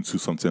into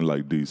something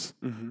like this,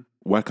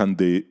 why can't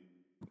they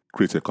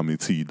create a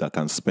committee that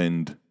can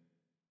spend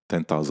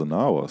 10,000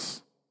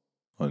 hours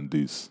on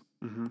this?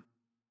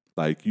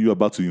 Like, you're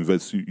about to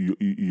invest,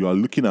 you are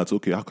looking at,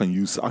 okay, how can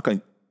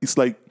it's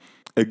like,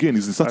 again,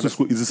 it's the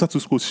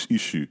status quo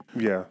issue.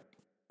 Yeah.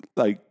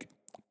 Like,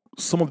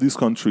 some of these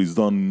countries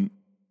they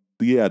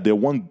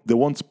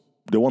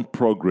want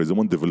progress, they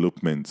want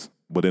development,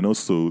 but then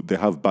also they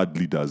have bad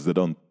leaders. They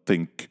don't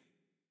think,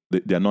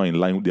 they are not in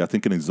line, their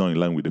thinking is not in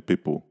line with the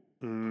people,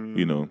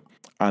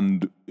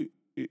 and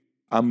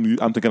I'm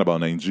thinking about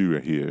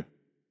Nigeria here.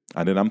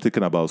 And then I'm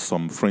thinking about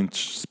some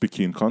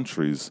French-speaking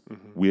countries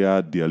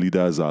where their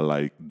leaders are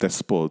like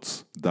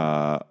despots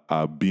that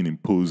are being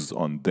imposed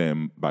on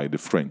them by the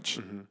French,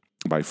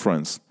 by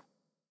France.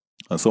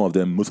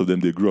 And most of them,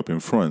 they grew up in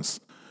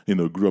France,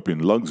 grew up in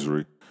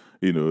luxury.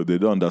 They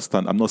don't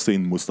understand. I'm not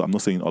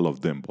saying all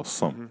of them, but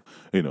some,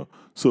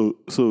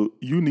 So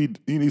you need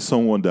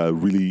someone that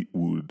really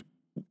would,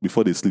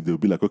 before they sleep, they'll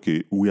be like,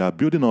 okay, we are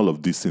building all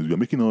of these things. We are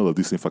making all of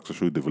these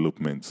infrastructure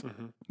developments,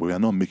 but we are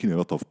not making a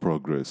lot of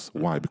progress.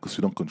 Why? Because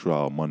we don't control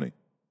our money.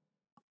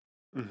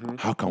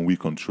 How can we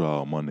control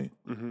our money?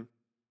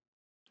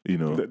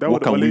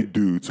 What can we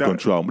do to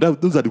control?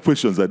 Those are the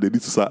questions that they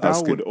need to start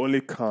asking. That would only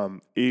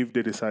come if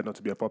they decide not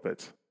to be a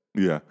puppet.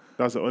 Yeah.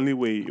 That's the only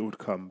way it would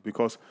come.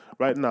 Because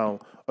right now,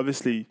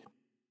 obviously,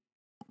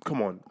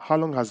 come on, how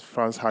long has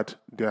France had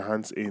their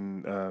hands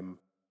in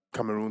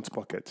Cameroon's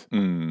pocket?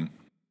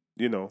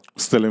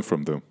 Stealing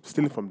from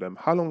them.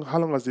 How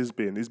long has this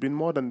been? It's been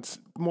more than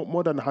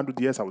 100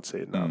 years, I would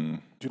say now. Do you know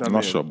what I'm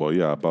not sure, but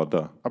yeah, about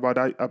that.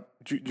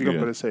 Do you get what I'm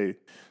trying to say?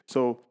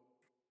 So,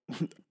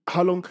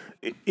 how long?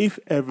 If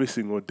every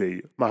single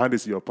day my hand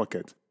is in your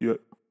pocket,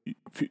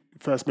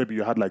 first maybe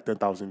you had like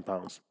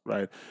 £10,000,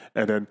 right?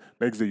 And then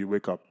next day you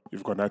wake up,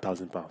 you've got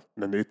 £9,000,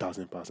 and then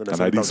 £8,000, and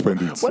then I didn't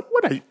spend it. What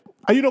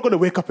are you not going to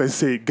wake up and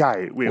say,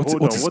 guy, wait,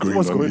 hold on,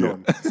 what's going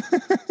on?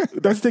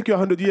 Does it take you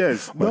 100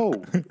 years? No,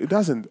 it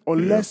doesn't.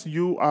 Unless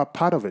you are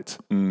part of it,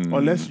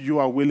 unless you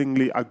are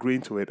willingly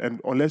agreeing to it,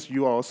 and unless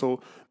you are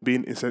also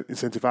being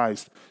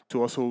incentivized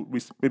to also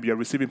maybe you're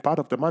receiving part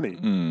of the money.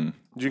 Do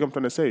you get what I'm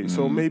trying to say?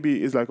 So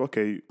maybe it's like,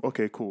 okay,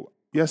 cool.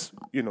 Yes,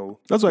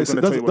 That's why I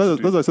said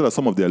that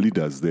some of their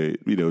leaders, they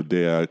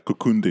are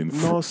cocooned in.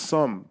 No,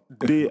 some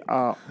they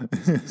are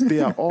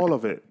all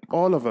of it,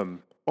 all of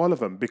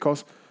them.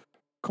 Because,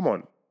 come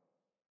on,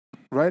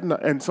 right now,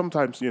 and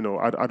sometimes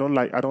I don't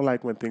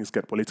like when things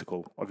get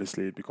political,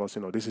 obviously, because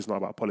this is not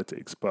about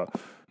politics. But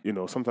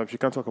sometimes you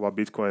can't talk about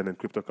Bitcoin and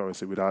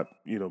cryptocurrency without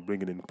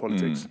bringing in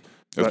politics.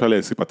 Especially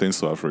as it pertains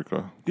to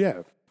Africa.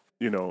 Yeah,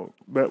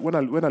 but when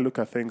I look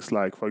at things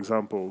like, for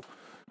example,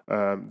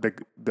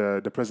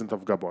 the president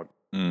of Gabon,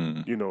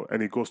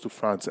 and he goes to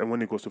France, and when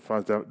he goes to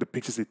France, the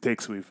pictures he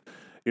takes with,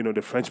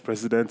 the French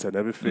president and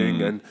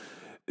everything, and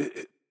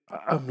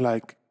I'm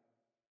like,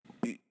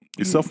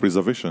 it's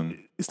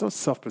self-preservation. It's not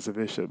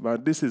self-preservation,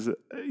 man. This is,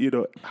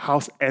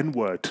 house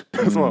N-word.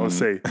 That's what I was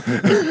saying. Do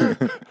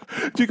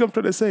you get what I'm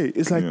trying to say?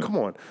 It's like, come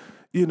on,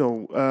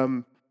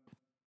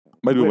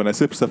 By the way, when I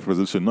say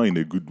self-preservation, not in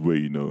a good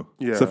way,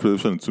 Yeah.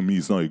 Self-preservation to me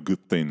is not a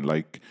good thing.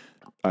 Like,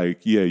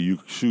 you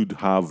should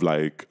have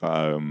like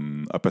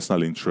a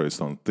personal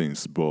interest on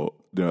things, but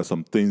there are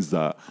some things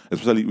that,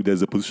 especially if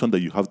there's a position that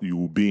you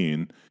will be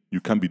in, you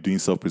can't be doing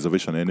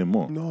self-preservation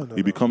anymore. No,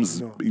 it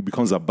becomes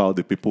about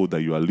the people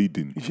that you are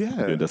leading. Yeah,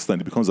 you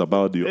understand? It becomes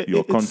about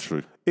your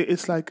country.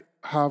 It's like,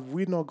 have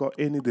we not got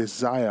any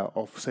desire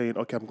of saying,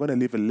 okay, I'm going to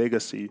leave a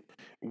legacy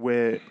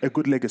a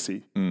good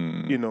legacy,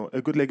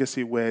 a good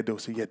legacy where they'll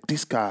say, yeah,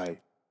 this guy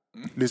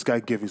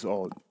gave his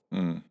all.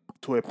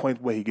 To a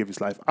point where he gave his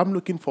life. I'm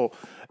looking for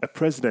a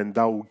president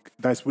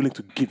that is willing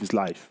to give his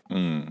life.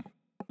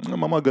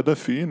 Mama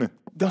Gaddafi, innit?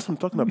 That's what I'm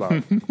talking about.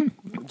 Do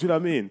you know what I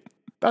mean?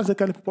 That's the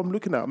kind of people I'm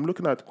looking at. I'm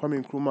looking at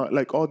Kwame Nkrumah,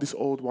 like all these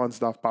old ones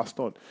that have passed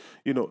on.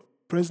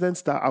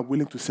 Presidents that are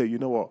willing to say, you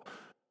know what,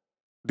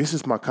 this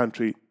is my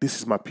country, this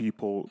is my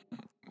people.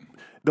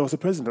 There was a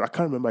president, I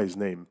can't remember his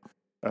name,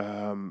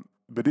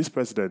 but this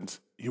president,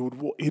 he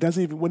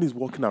doesn't even, when he's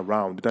walking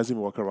around, he doesn't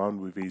even walk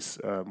around with his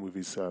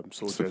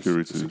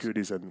soldiers,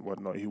 securities and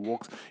whatnot.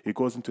 He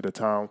goes into the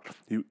town,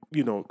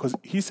 because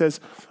he says,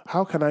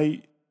 how can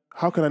I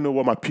know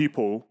what my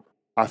people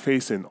are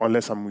facing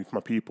unless I'm with my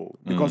people?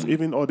 Because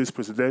even all these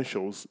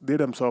presidentials, they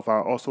themselves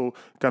are also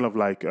kind of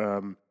like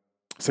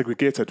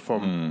segregated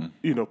from,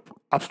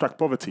 abstract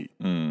poverty.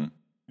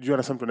 Do you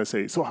understand what I'm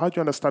trying to say? So how do you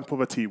understand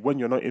poverty when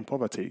you're not in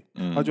poverty?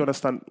 How do you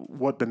understand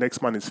what the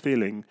next man is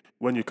feeling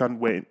when you can't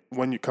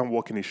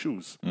walk in his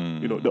shoes?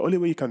 The only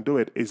way you can do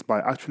it is by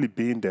actually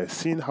being there,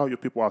 seeing how your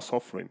people are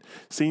suffering,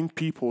 seeing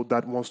people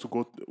that wants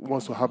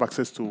to have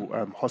access to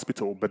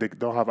hospital, but they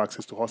don't have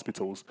access to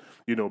hospitals.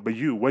 But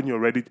when you're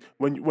ready,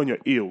 when you're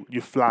ill,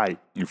 you fly.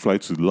 You fly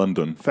to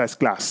London. First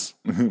class.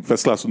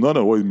 First class.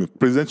 No, what do you mean?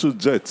 Presidential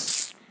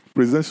jets.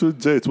 What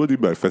do you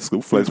mean by first class?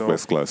 Who flies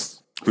first class?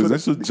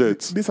 Presidential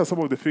jets. These are some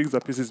of the things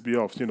that pisses me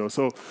off,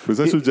 So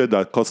presidential jet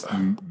that costs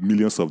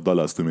millions of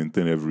dollars to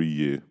maintain every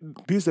year.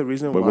 This is the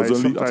reason why.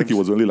 I think it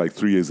was only like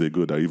 3 years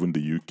ago that even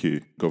the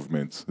UK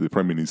government, the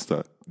Prime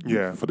Minister,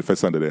 for the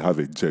first time that they have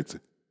a jet,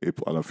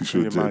 an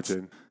official jet.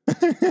 Imagine.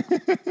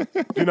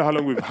 Do you know how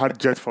long we've had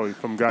jet from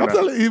Ghana? I'm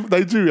telling you,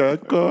 Nigeria.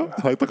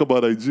 I talk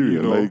about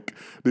Nigeria. Like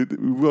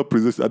we are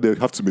president, and they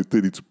have to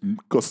maintain it.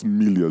 It costs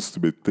millions to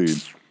maintain.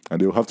 And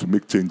they'll have to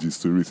make changes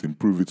to it,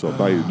 improve it, or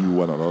buy a new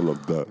one and all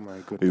of that. My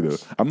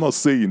goodness. I'm not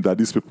saying that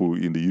these people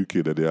in the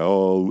UK that they are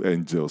all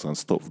angels and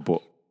stuff,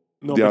 but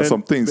there are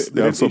some things.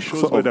 There are some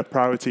shows where the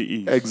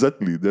priority is.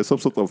 Exactly. There's some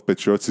sort of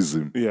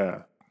patriotism.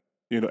 Yeah.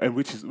 And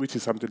which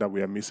is something that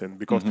we are missing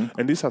because,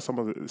 and these are some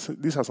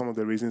of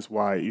the reasons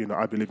why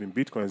I believe in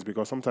Bitcoins,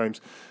 because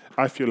sometimes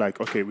I feel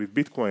like, okay, with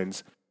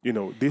Bitcoins,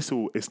 this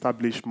will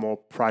establish more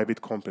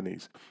private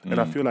companies, and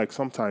I feel like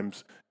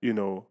sometimes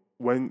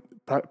when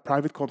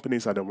private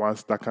companies are the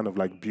ones that kind of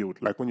like build,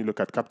 like when you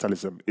look at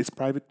capitalism, it's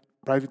private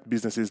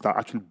businesses that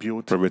actually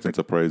build private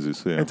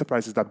enterprises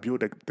that build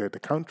the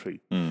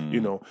country,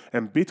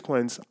 and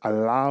Bitcoins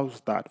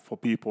allows that for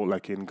people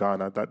like in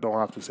Ghana that don't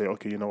have to say,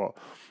 okay, you know what,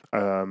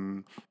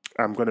 I'm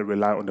going to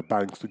rely on the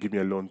banks to give me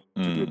a loan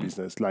to do a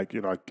business. Like,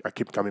 I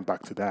keep coming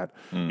back to that.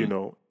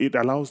 It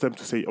allows them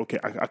to say, okay,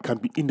 I can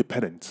be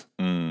independent,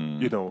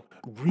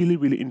 really,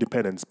 really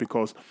independent,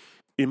 because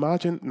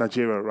imagine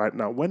Nigeria right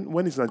now.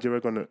 When is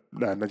Nigerian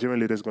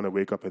leaders going to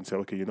wake up and say,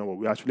 okay, you know what,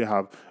 we actually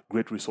have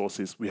great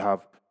resources. We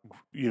have,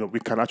 we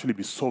can actually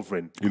be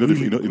sovereign.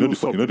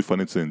 The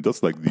funny thing,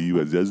 just like the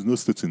US, there's no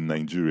state in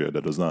Nigeria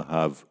that does not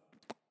have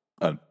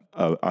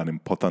an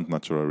important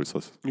natural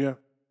resource. Yeah.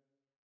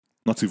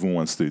 Not even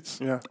one state.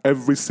 Yeah.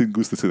 Every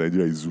single state in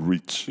Nigeria is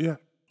rich. Yeah.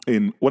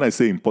 And when I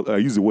say important, I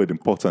use the word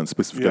important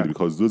specifically Yeah.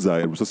 because those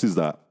are resources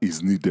that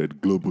is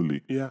needed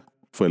globally Yeah.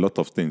 for a lot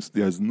of things.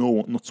 There's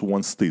not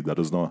one state that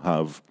does not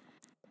have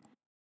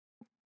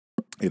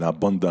in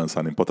abundance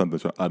and important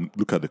nature. And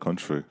look at the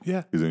country.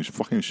 Yeah. It's in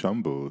fucking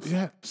shambles.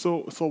 Yeah.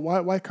 So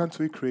why can't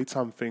we create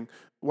something?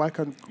 Why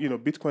can't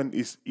Bitcoin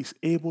is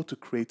able to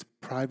create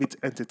private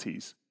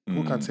entities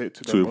who can say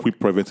to them, So equip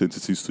private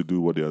entities to do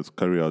what they are,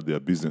 carry out their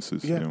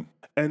businesses. yeah, You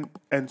know.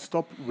 and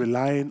stop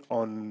relying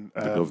on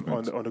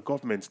government. on the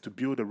government to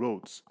build the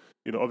roads.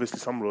 Obviously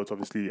some roads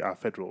obviously are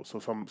federal, so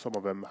some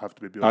of them have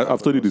to be built.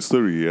 I've told you the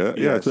story, yeah,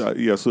 Yes.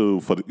 yeah. So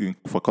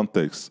for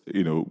context,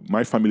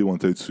 my family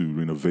wanted to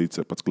renovate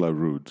a particular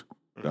road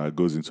that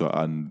goes into,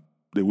 and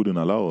they wouldn't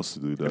allow us to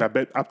do that. And I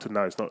bet up to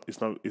now it's not.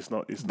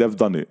 They've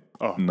done it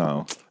Oh,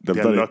 now. They've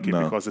they're done lucky it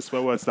now. because the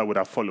swear words that would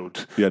have followed.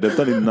 Yeah, they've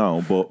done it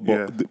now, but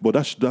Yeah.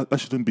 that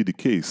shouldn't be the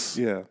case.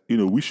 Yeah.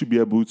 We should be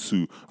able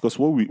to, because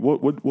what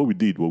we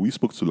did, well, we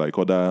spoke to like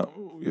other,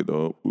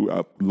 we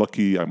are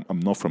lucky. I'm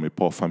not from a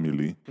poor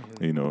family,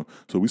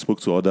 so we spoke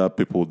to other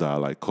people that are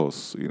like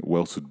us,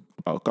 well to.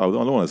 I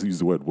don't want to use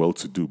the word well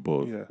to do,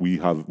 but Yeah.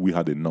 we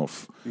had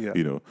enough, Yeah.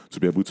 to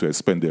be able to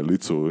expend a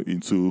little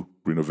into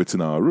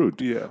renovating our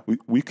road. Yeah.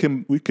 We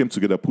came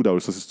together, put our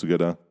resources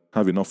together,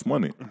 have enough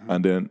money,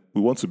 and then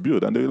we want to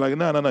build. And they were like,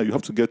 no, you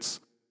have to get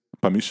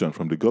permission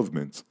from the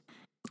government.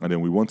 And then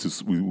we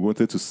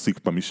wanted to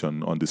seek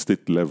permission on the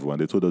state level,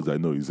 and they told us that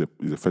no, it's a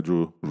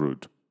federal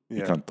road. You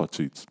Yeah. can't touch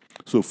it.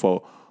 So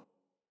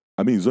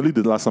it's only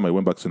the last time I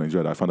went back to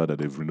Nigeria that I found out that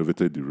they've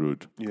renovated the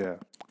road. Yeah.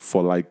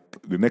 For like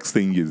the next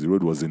 10 years, the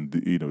road was in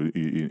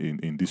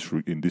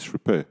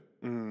disrepair.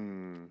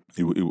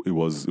 It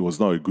was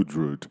not a good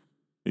road,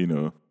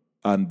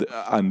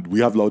 and we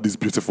have all these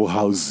beautiful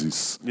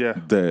houses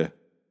there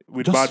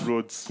With bad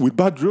roads. with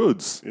bad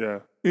roads. Yeah.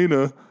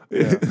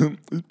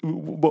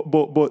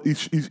 But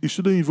it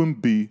shouldn't even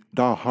be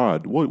that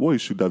hard. What it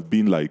should have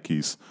been like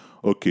is,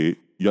 okay,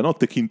 you're not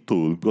taking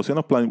toll because we're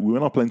not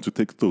planning to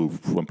take toll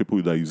from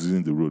people that are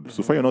using the road.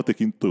 So far, you're not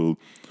taking toll.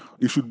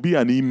 It should be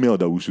an email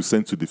that we should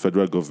send to the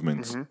federal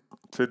government.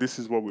 So this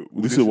is what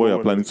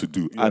you're planning to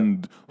do. Yeah.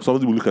 And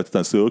somebody will look at it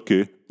and say,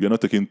 okay, you're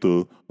not taking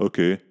toll.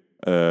 Okay,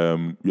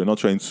 you're not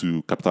trying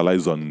to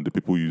capitalize on the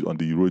people on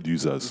the road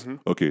users.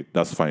 Okay,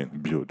 that's fine.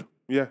 Build.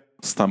 Yeah.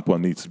 Stamp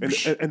on it.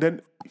 And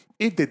then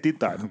if they did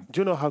that,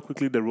 do you know how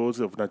quickly the roads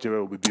of Nigeria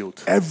will be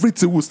built?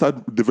 Everything will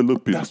start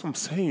developing. That's what I'm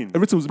saying.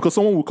 Everything because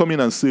someone will come in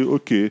and say,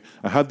 okay,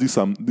 I have this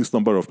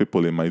number of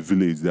people in my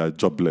village, they are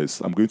jobless.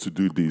 I'm going to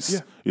do this.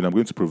 Yeah. I'm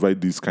going to provide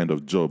this kind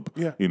of job.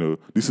 Yeah.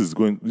 These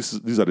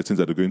are the things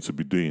that they're going to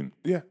be doing.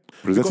 Yeah.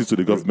 Present it to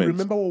the government.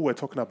 Remember what we were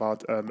talking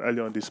about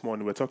earlier on this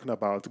morning? We're talking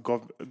about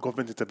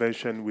government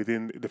intervention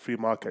within the free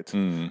market,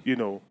 and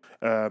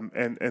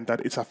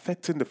that it's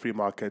affecting the free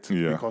market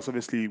because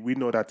obviously we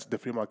know that the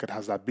free market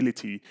has the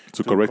ability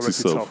to correct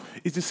itself.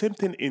 It's the same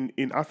thing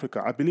in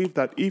Africa. I believe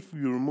that if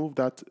you remove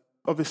that,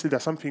 obviously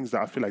there's some things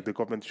that I feel like the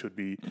government should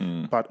be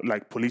part,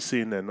 like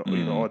policing and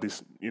all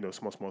these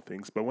small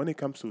things. But when it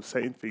comes to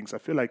certain things, I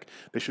feel like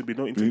there should be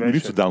no intervention. We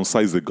need to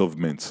downsize the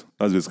government.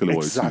 That's basically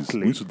what it is.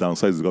 We need to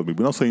downsize the government.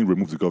 We're not saying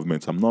remove the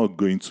government. I'm not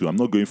going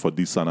for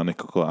this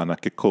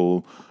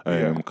anarchical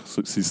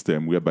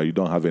system whereby you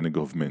don't have any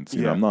government.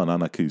 I'm not an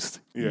anarchist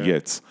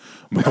yet.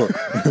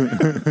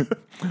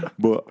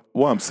 But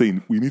what I'm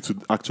saying, we need to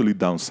actually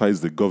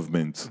downsize the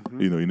government,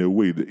 in a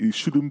way that it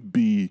shouldn't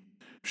be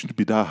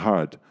that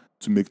hard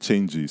to make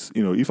changes.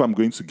 If I'm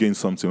going to gain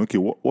something, okay,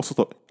 what sort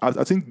of?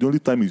 I think the only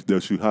time is we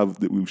should have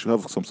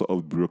some sort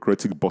of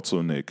bureaucratic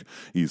bottleneck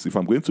is if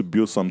I'm going to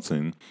build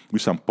something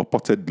which I'm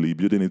purportedly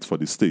building it for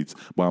the state,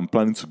 but I'm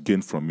planning to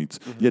gain from it.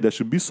 Yeah, there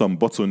should be some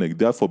bottleneck.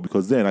 Therefore,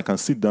 because then I can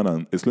sit down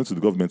and explain to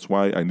the government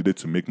why I needed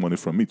to make money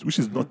from it, which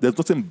is there's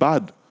nothing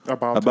bad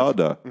about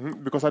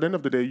that. Because at the end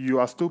of the day, you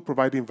are still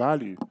providing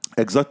value.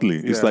 Exactly.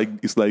 Yeah.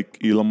 It's like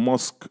Elon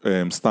Musk,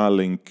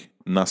 Starlink,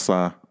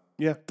 NASA.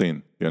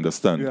 Thing, you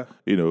understand?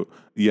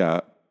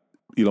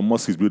 Elon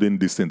Musk is building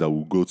this thing that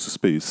will go to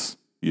space,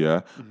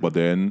 but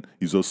then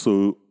he's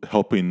also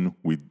helping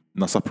with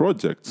NASA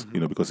projects,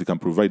 because he can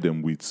provide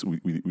them with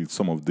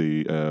some of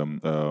the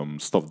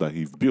stuff that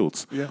he's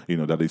built,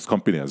 that his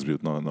company has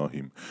built, not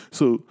him.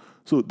 So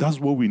that's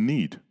what we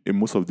need in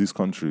most of these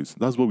countries.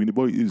 That's what we need,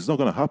 but it's not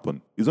going to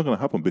happen. It's not going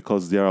to happen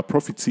because there are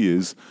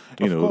profiteers,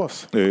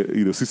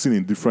 sitting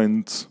in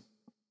different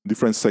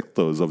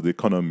sectors of the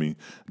economy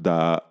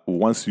that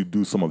once you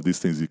do some of these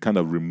things, it kind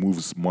of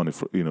removes money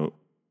for, they will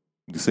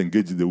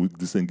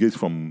disengage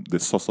from the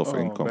source of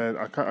income. Man,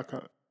 I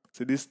can't.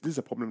 See, this is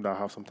a problem that I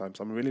have sometimes.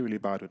 I'm really, really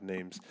bad with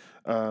names.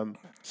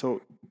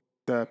 So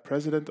the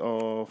president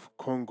of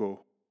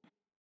Congo,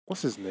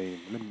 what's his name?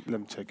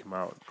 Let me check him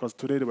out. Because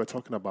today they were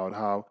talking about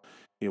how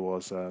he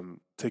was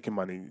taking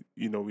money.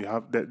 We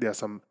have, there are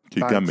some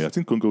Kigame. banks. I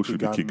think Congo should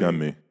be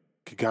Kigame.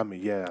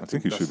 Kigame, yeah. I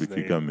think it should be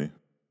Kigame.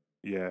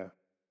 Yeah.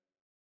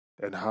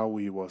 And how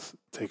he was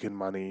taking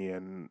money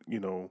and,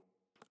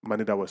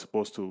 money that was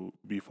supposed to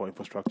be for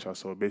infrastructure.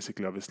 So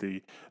basically,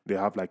 obviously, they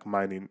have like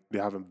mining. They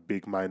have a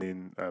big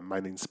mining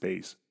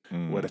space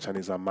where the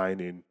Chinese are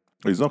mining.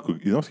 It's not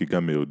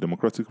Kagame,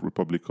 Democratic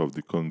Republic of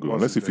the Congo.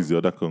 What's Unless his if it's the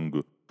other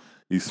Congo.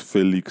 It's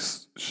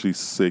Felix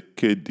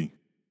Tshisekedi.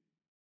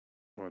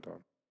 Hold on.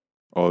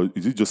 Or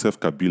is it Joseph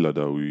Kabila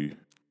that we...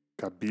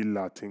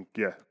 Kabila, I think,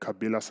 yeah.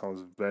 Kabila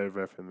sounds very,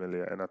 very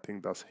familiar, and I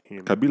think that's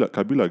him.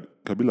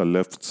 Kabila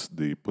left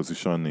the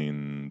position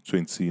in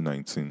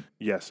 2019.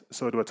 Yes,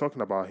 so they were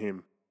talking about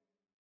him.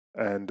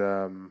 And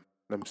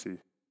let me see.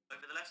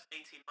 Over the last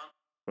 18 months.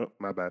 Oh,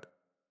 my bad.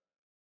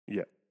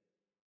 Yeah.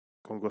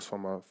 Congo's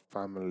former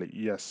family.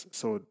 Yes.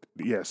 So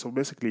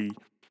basically,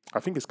 I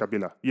think it's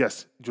Kabila.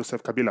 Yes,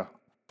 Joseph Kabila,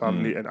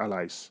 family and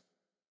allies.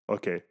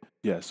 Okay.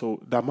 Yeah. So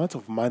the amount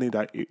of money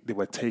that they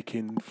were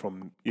taking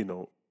from,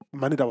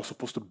 money that was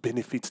supposed to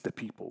benefit the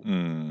people.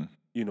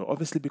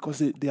 Obviously because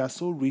they are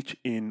so rich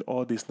in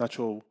all these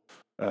natural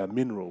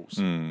minerals,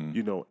 and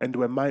they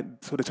were mined.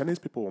 So the Chinese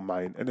people were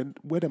mined, and then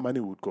where the money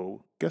would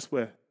go, guess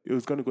where? It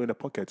was going to go in the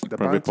pockets.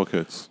 Private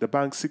pockets. The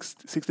bank,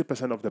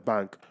 60% of the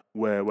bank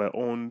were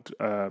owned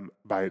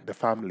by the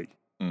family.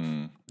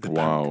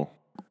 Wow.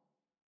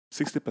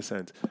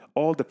 60%.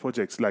 All the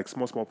projects, like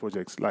small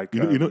projects, like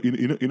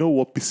you know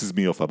what pisses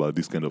me off about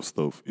this kind of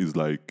stuff is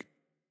like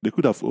they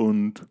could have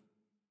owned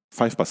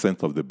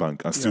 5% of the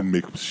bank and still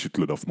make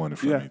shitload of money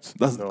from it.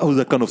 That was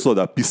the kind of stuff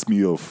that pissed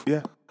me off.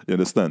 Yeah. You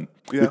understand?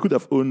 Yeah. They could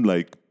have owned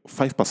like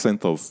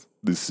 5% of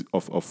this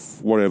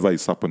of whatever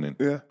is happening.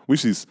 Yeah.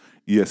 Which is,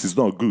 yes, it's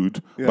not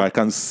good, but I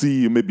can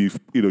see maybe if,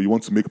 you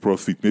want to make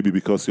profit, maybe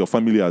because your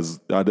family has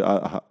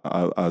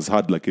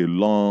had like a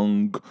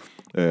long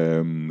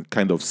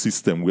kind of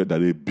system that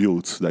they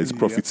built that is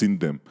profiting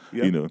them.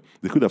 Yeah.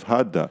 They could have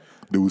had that.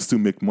 They will still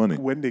make money.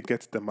 When they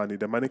get the money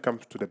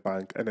comes to the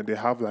bank, and then they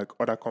have like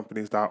other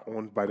companies that are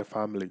owned by the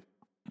family.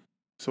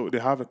 So they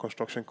have a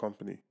construction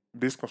company.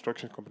 This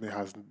construction company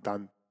has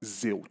done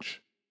zilch.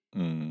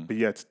 But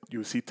yet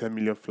you see 10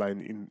 million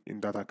flying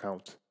in that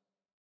account.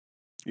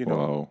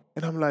 Wow.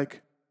 And I'm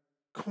like,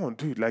 come on,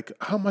 dude, like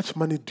how much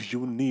money do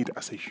you need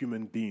as a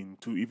human being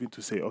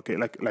to say, okay,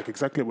 like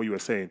exactly what you were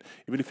saying,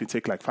 even if you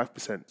take like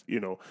 5%,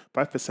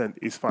 5%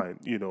 is fine,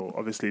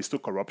 obviously it's still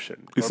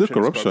corruption. It's still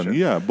corruption,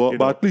 yeah,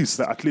 but at least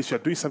you're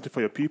doing something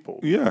for your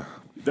people. Yeah.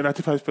 The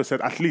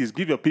 95%, at least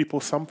give your people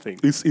something.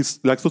 It's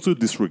like total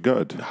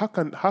disregard. How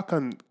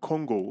can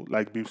Congo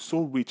like be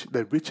so rich,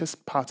 the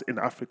richest part in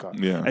Africa,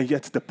 and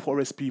yet the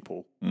poorest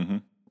people,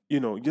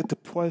 yet the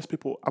poorest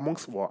people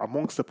amongst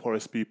the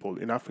poorest people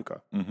in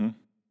Africa, and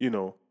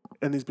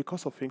it's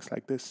because of things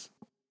like this.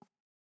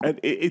 And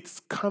it's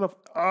kind of,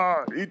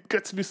 it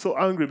gets me so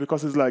angry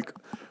because it's like,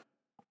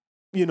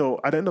 at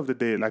the end of the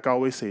day, like I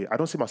always say, I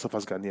don't see myself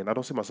as Ghanaian, I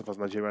don't see myself as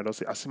Nigerian,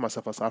 I see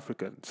myself as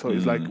African. So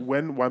it's like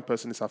when one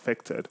person is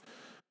affected,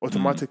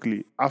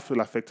 automatically I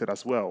feel affected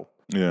as well.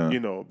 Yeah.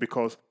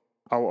 Because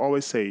I will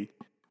always say,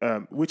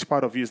 which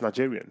part of you is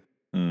Nigerian?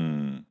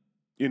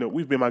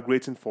 We've been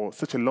migrating for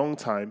such a long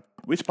time.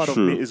 Which part of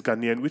me is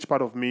Ghanaian? Which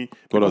part of me?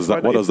 What does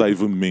that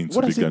even mean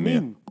to be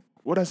Ghanaian?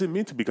 What does it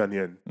mean to be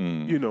Ghanaian?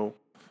 And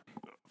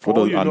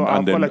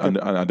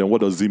then what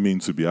does it mean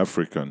to be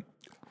African?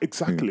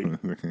 Exactly.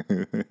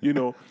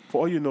 For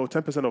all you know,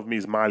 10% of me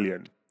is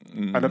Malian.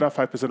 Another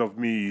 5% of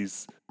me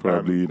is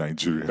probably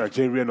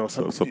Nigerian or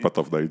something. So part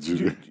of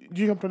Nigeria.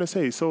 Do you know what I'm trying to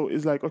say? So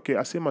it's like, okay,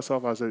 I see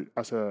myself as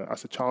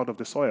a child of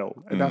the soil,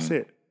 and that's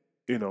it.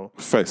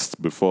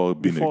 First, before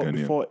being a Ghanaian.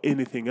 Before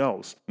anything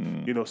else.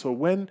 So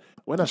when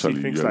I see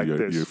things like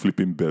this, you're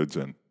flipping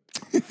Belgian.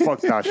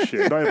 Fuck that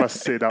shit. Don't ever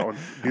say that on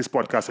this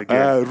podcast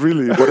again.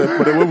 Really?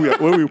 But then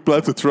when we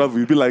plan to travel,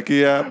 you'll be like,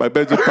 yeah, my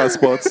Belgian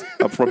passport,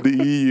 I'm from the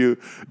EU.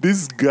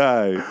 This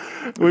guy.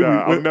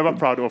 I'm never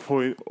proud of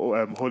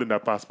holding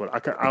that passport.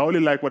 I only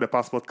like what the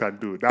passport can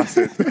do. That's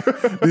it.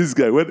 This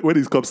guy, when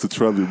it comes to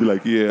travel, he'll be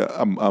like, yeah,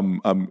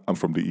 I'm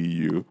from the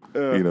EU.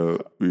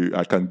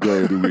 I can go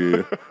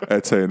anywhere,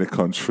 enter any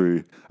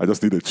country. I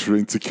just need a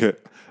train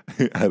ticket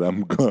and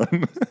I'm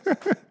gone.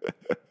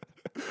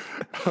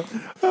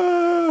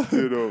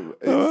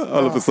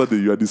 All of a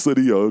sudden you are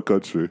disowning your own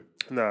country.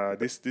 Nah,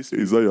 this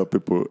is not your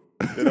people.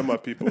 They're not my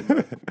people,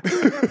 man.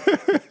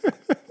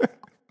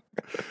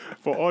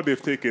 For all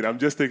they've taken, I'm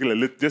just taking a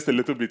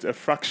little bit, a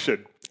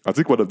fraction. I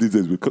think one of these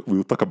days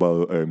we'll talk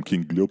about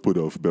King Leopold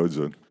of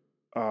Belgium.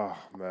 Oh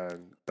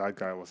man, that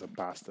guy was a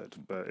bastard.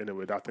 But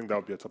anyway, I think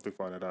that'll be a topic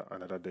for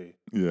another day.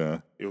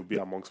 Yeah, it will be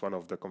amongst one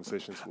of the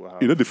conversations we'll have.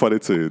 The funny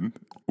thing,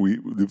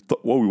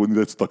 what we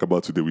needed to talk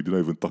about today, we didn't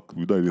even touch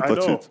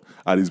it,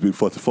 and it's been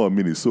 44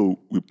 minutes. So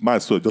we might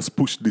as well just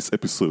push this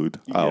episode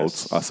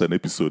out as an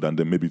episode, and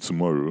then maybe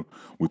tomorrow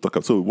we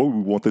talk. So what we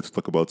wanted to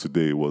talk about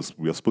today was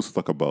we are supposed to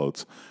talk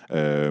about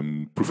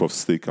proof of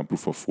stake and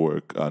proof of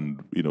work,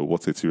 and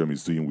what Ethereum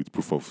is doing with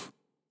proof of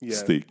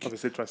stake.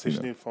 Obviously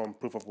transitioning from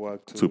proof of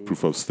work to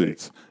proof of stake.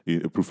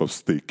 Proof of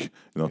stake,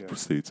 not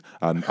state.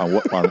 And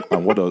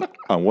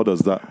what does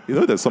that?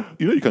 There's some.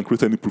 You can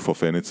create any proof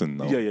of anything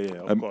now.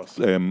 Yeah. Of course.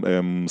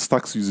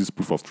 Stacks uses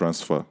proof of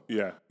transfer.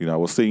 Yeah. I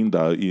was saying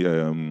that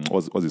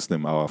what's his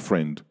name? Our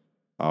friend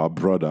our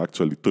brother,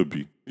 actually,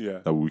 Toby, Yeah.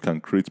 that we can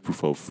create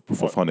proof of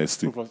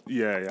honesty. I was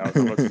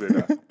about to say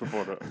that.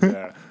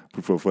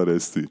 Proof of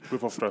honesty.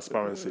 Proof of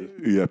transparency.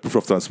 Yeah, proof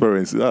of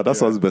transparency. That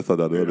sounds better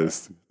than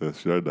honesty. Let's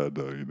share that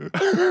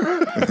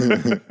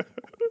down,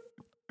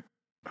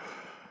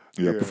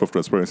 proof of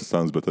transparency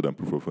sounds better than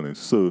proof of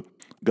honesty. So,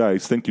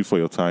 guys, thank you for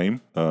your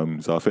time.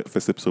 It's our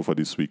first episode for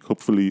this week.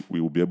 Hopefully, we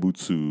will be able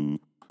to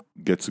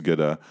get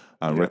together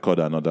and record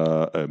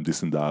another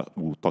this and that.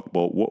 We'll talk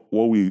about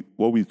what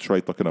we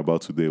tried talking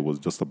about today was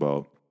just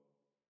about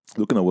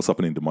looking at what's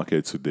happening in the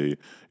market today,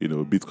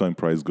 Bitcoin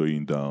price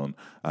going down,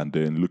 and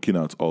then looking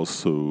at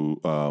also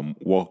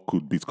what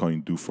could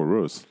Bitcoin do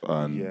for us,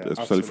 and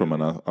especially from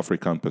an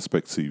African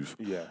perspective,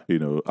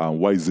 and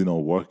why is it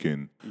not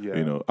working,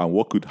 and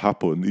what could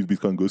happen if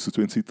Bitcoin goes to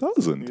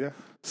 20,000.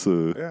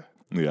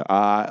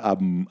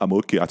 I'm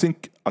okay. I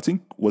think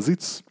was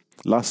it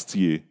last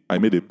year I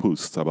made a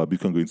post about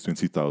Bitcoin going to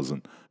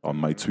 20,000 on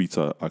my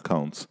Twitter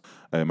account.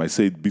 I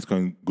said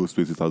Bitcoin goes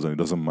to 20,000, it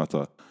doesn't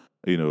matter.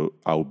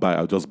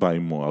 I'll just buy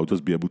more. I'll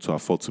just be able to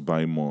afford to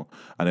buy more.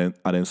 And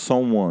then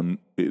someone,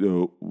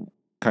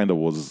 kind of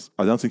was,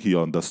 I don't think he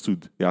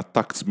understood. He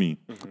attacked me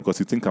because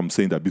he think I'm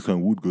saying that Bitcoin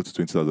would go to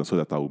 20,000 so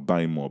that I will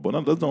buy more.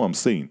 But that's not what I'm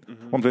saying.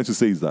 What I'm trying to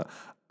say is that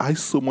I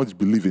so much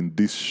believe in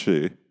this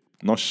in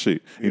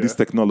this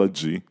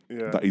technology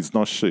that is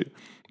not shit,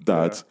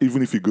 that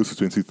even if it goes to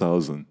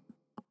 20,000,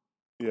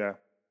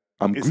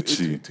 I'm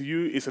Gucci. To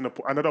you, it's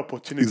another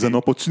opportunity. It's an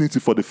opportunity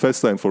for the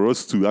first time for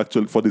us to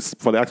for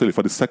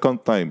the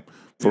second time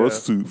for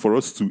us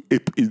to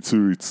ape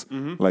into it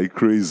like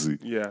crazy.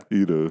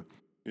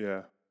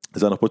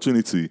 It's an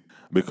opportunity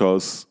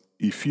because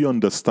if you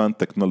understand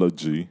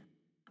technology,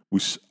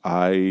 which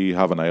I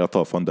have an iota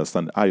of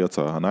understanding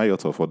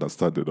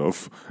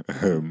of,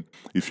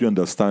 if you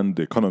understand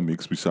the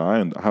economics, which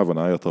I have an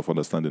iota of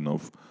understanding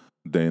of,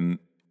 then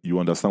you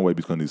understand why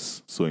Bitcoin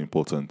is so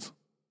important.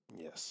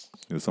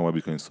 You understand why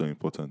Bitcoin is so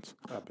important?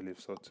 I believe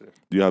so too.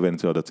 Do you have any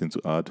other thing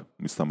to add,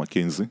 Mr.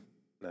 Mackenzie?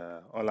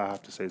 Nah, all I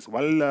have to say is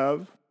one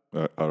love.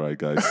 All right,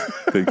 guys.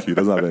 Thank you.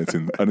 Doesn't have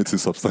anything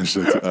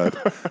substantial to add.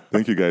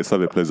 Thank you, guys.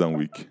 Have a pleasant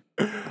week.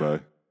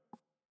 Bye.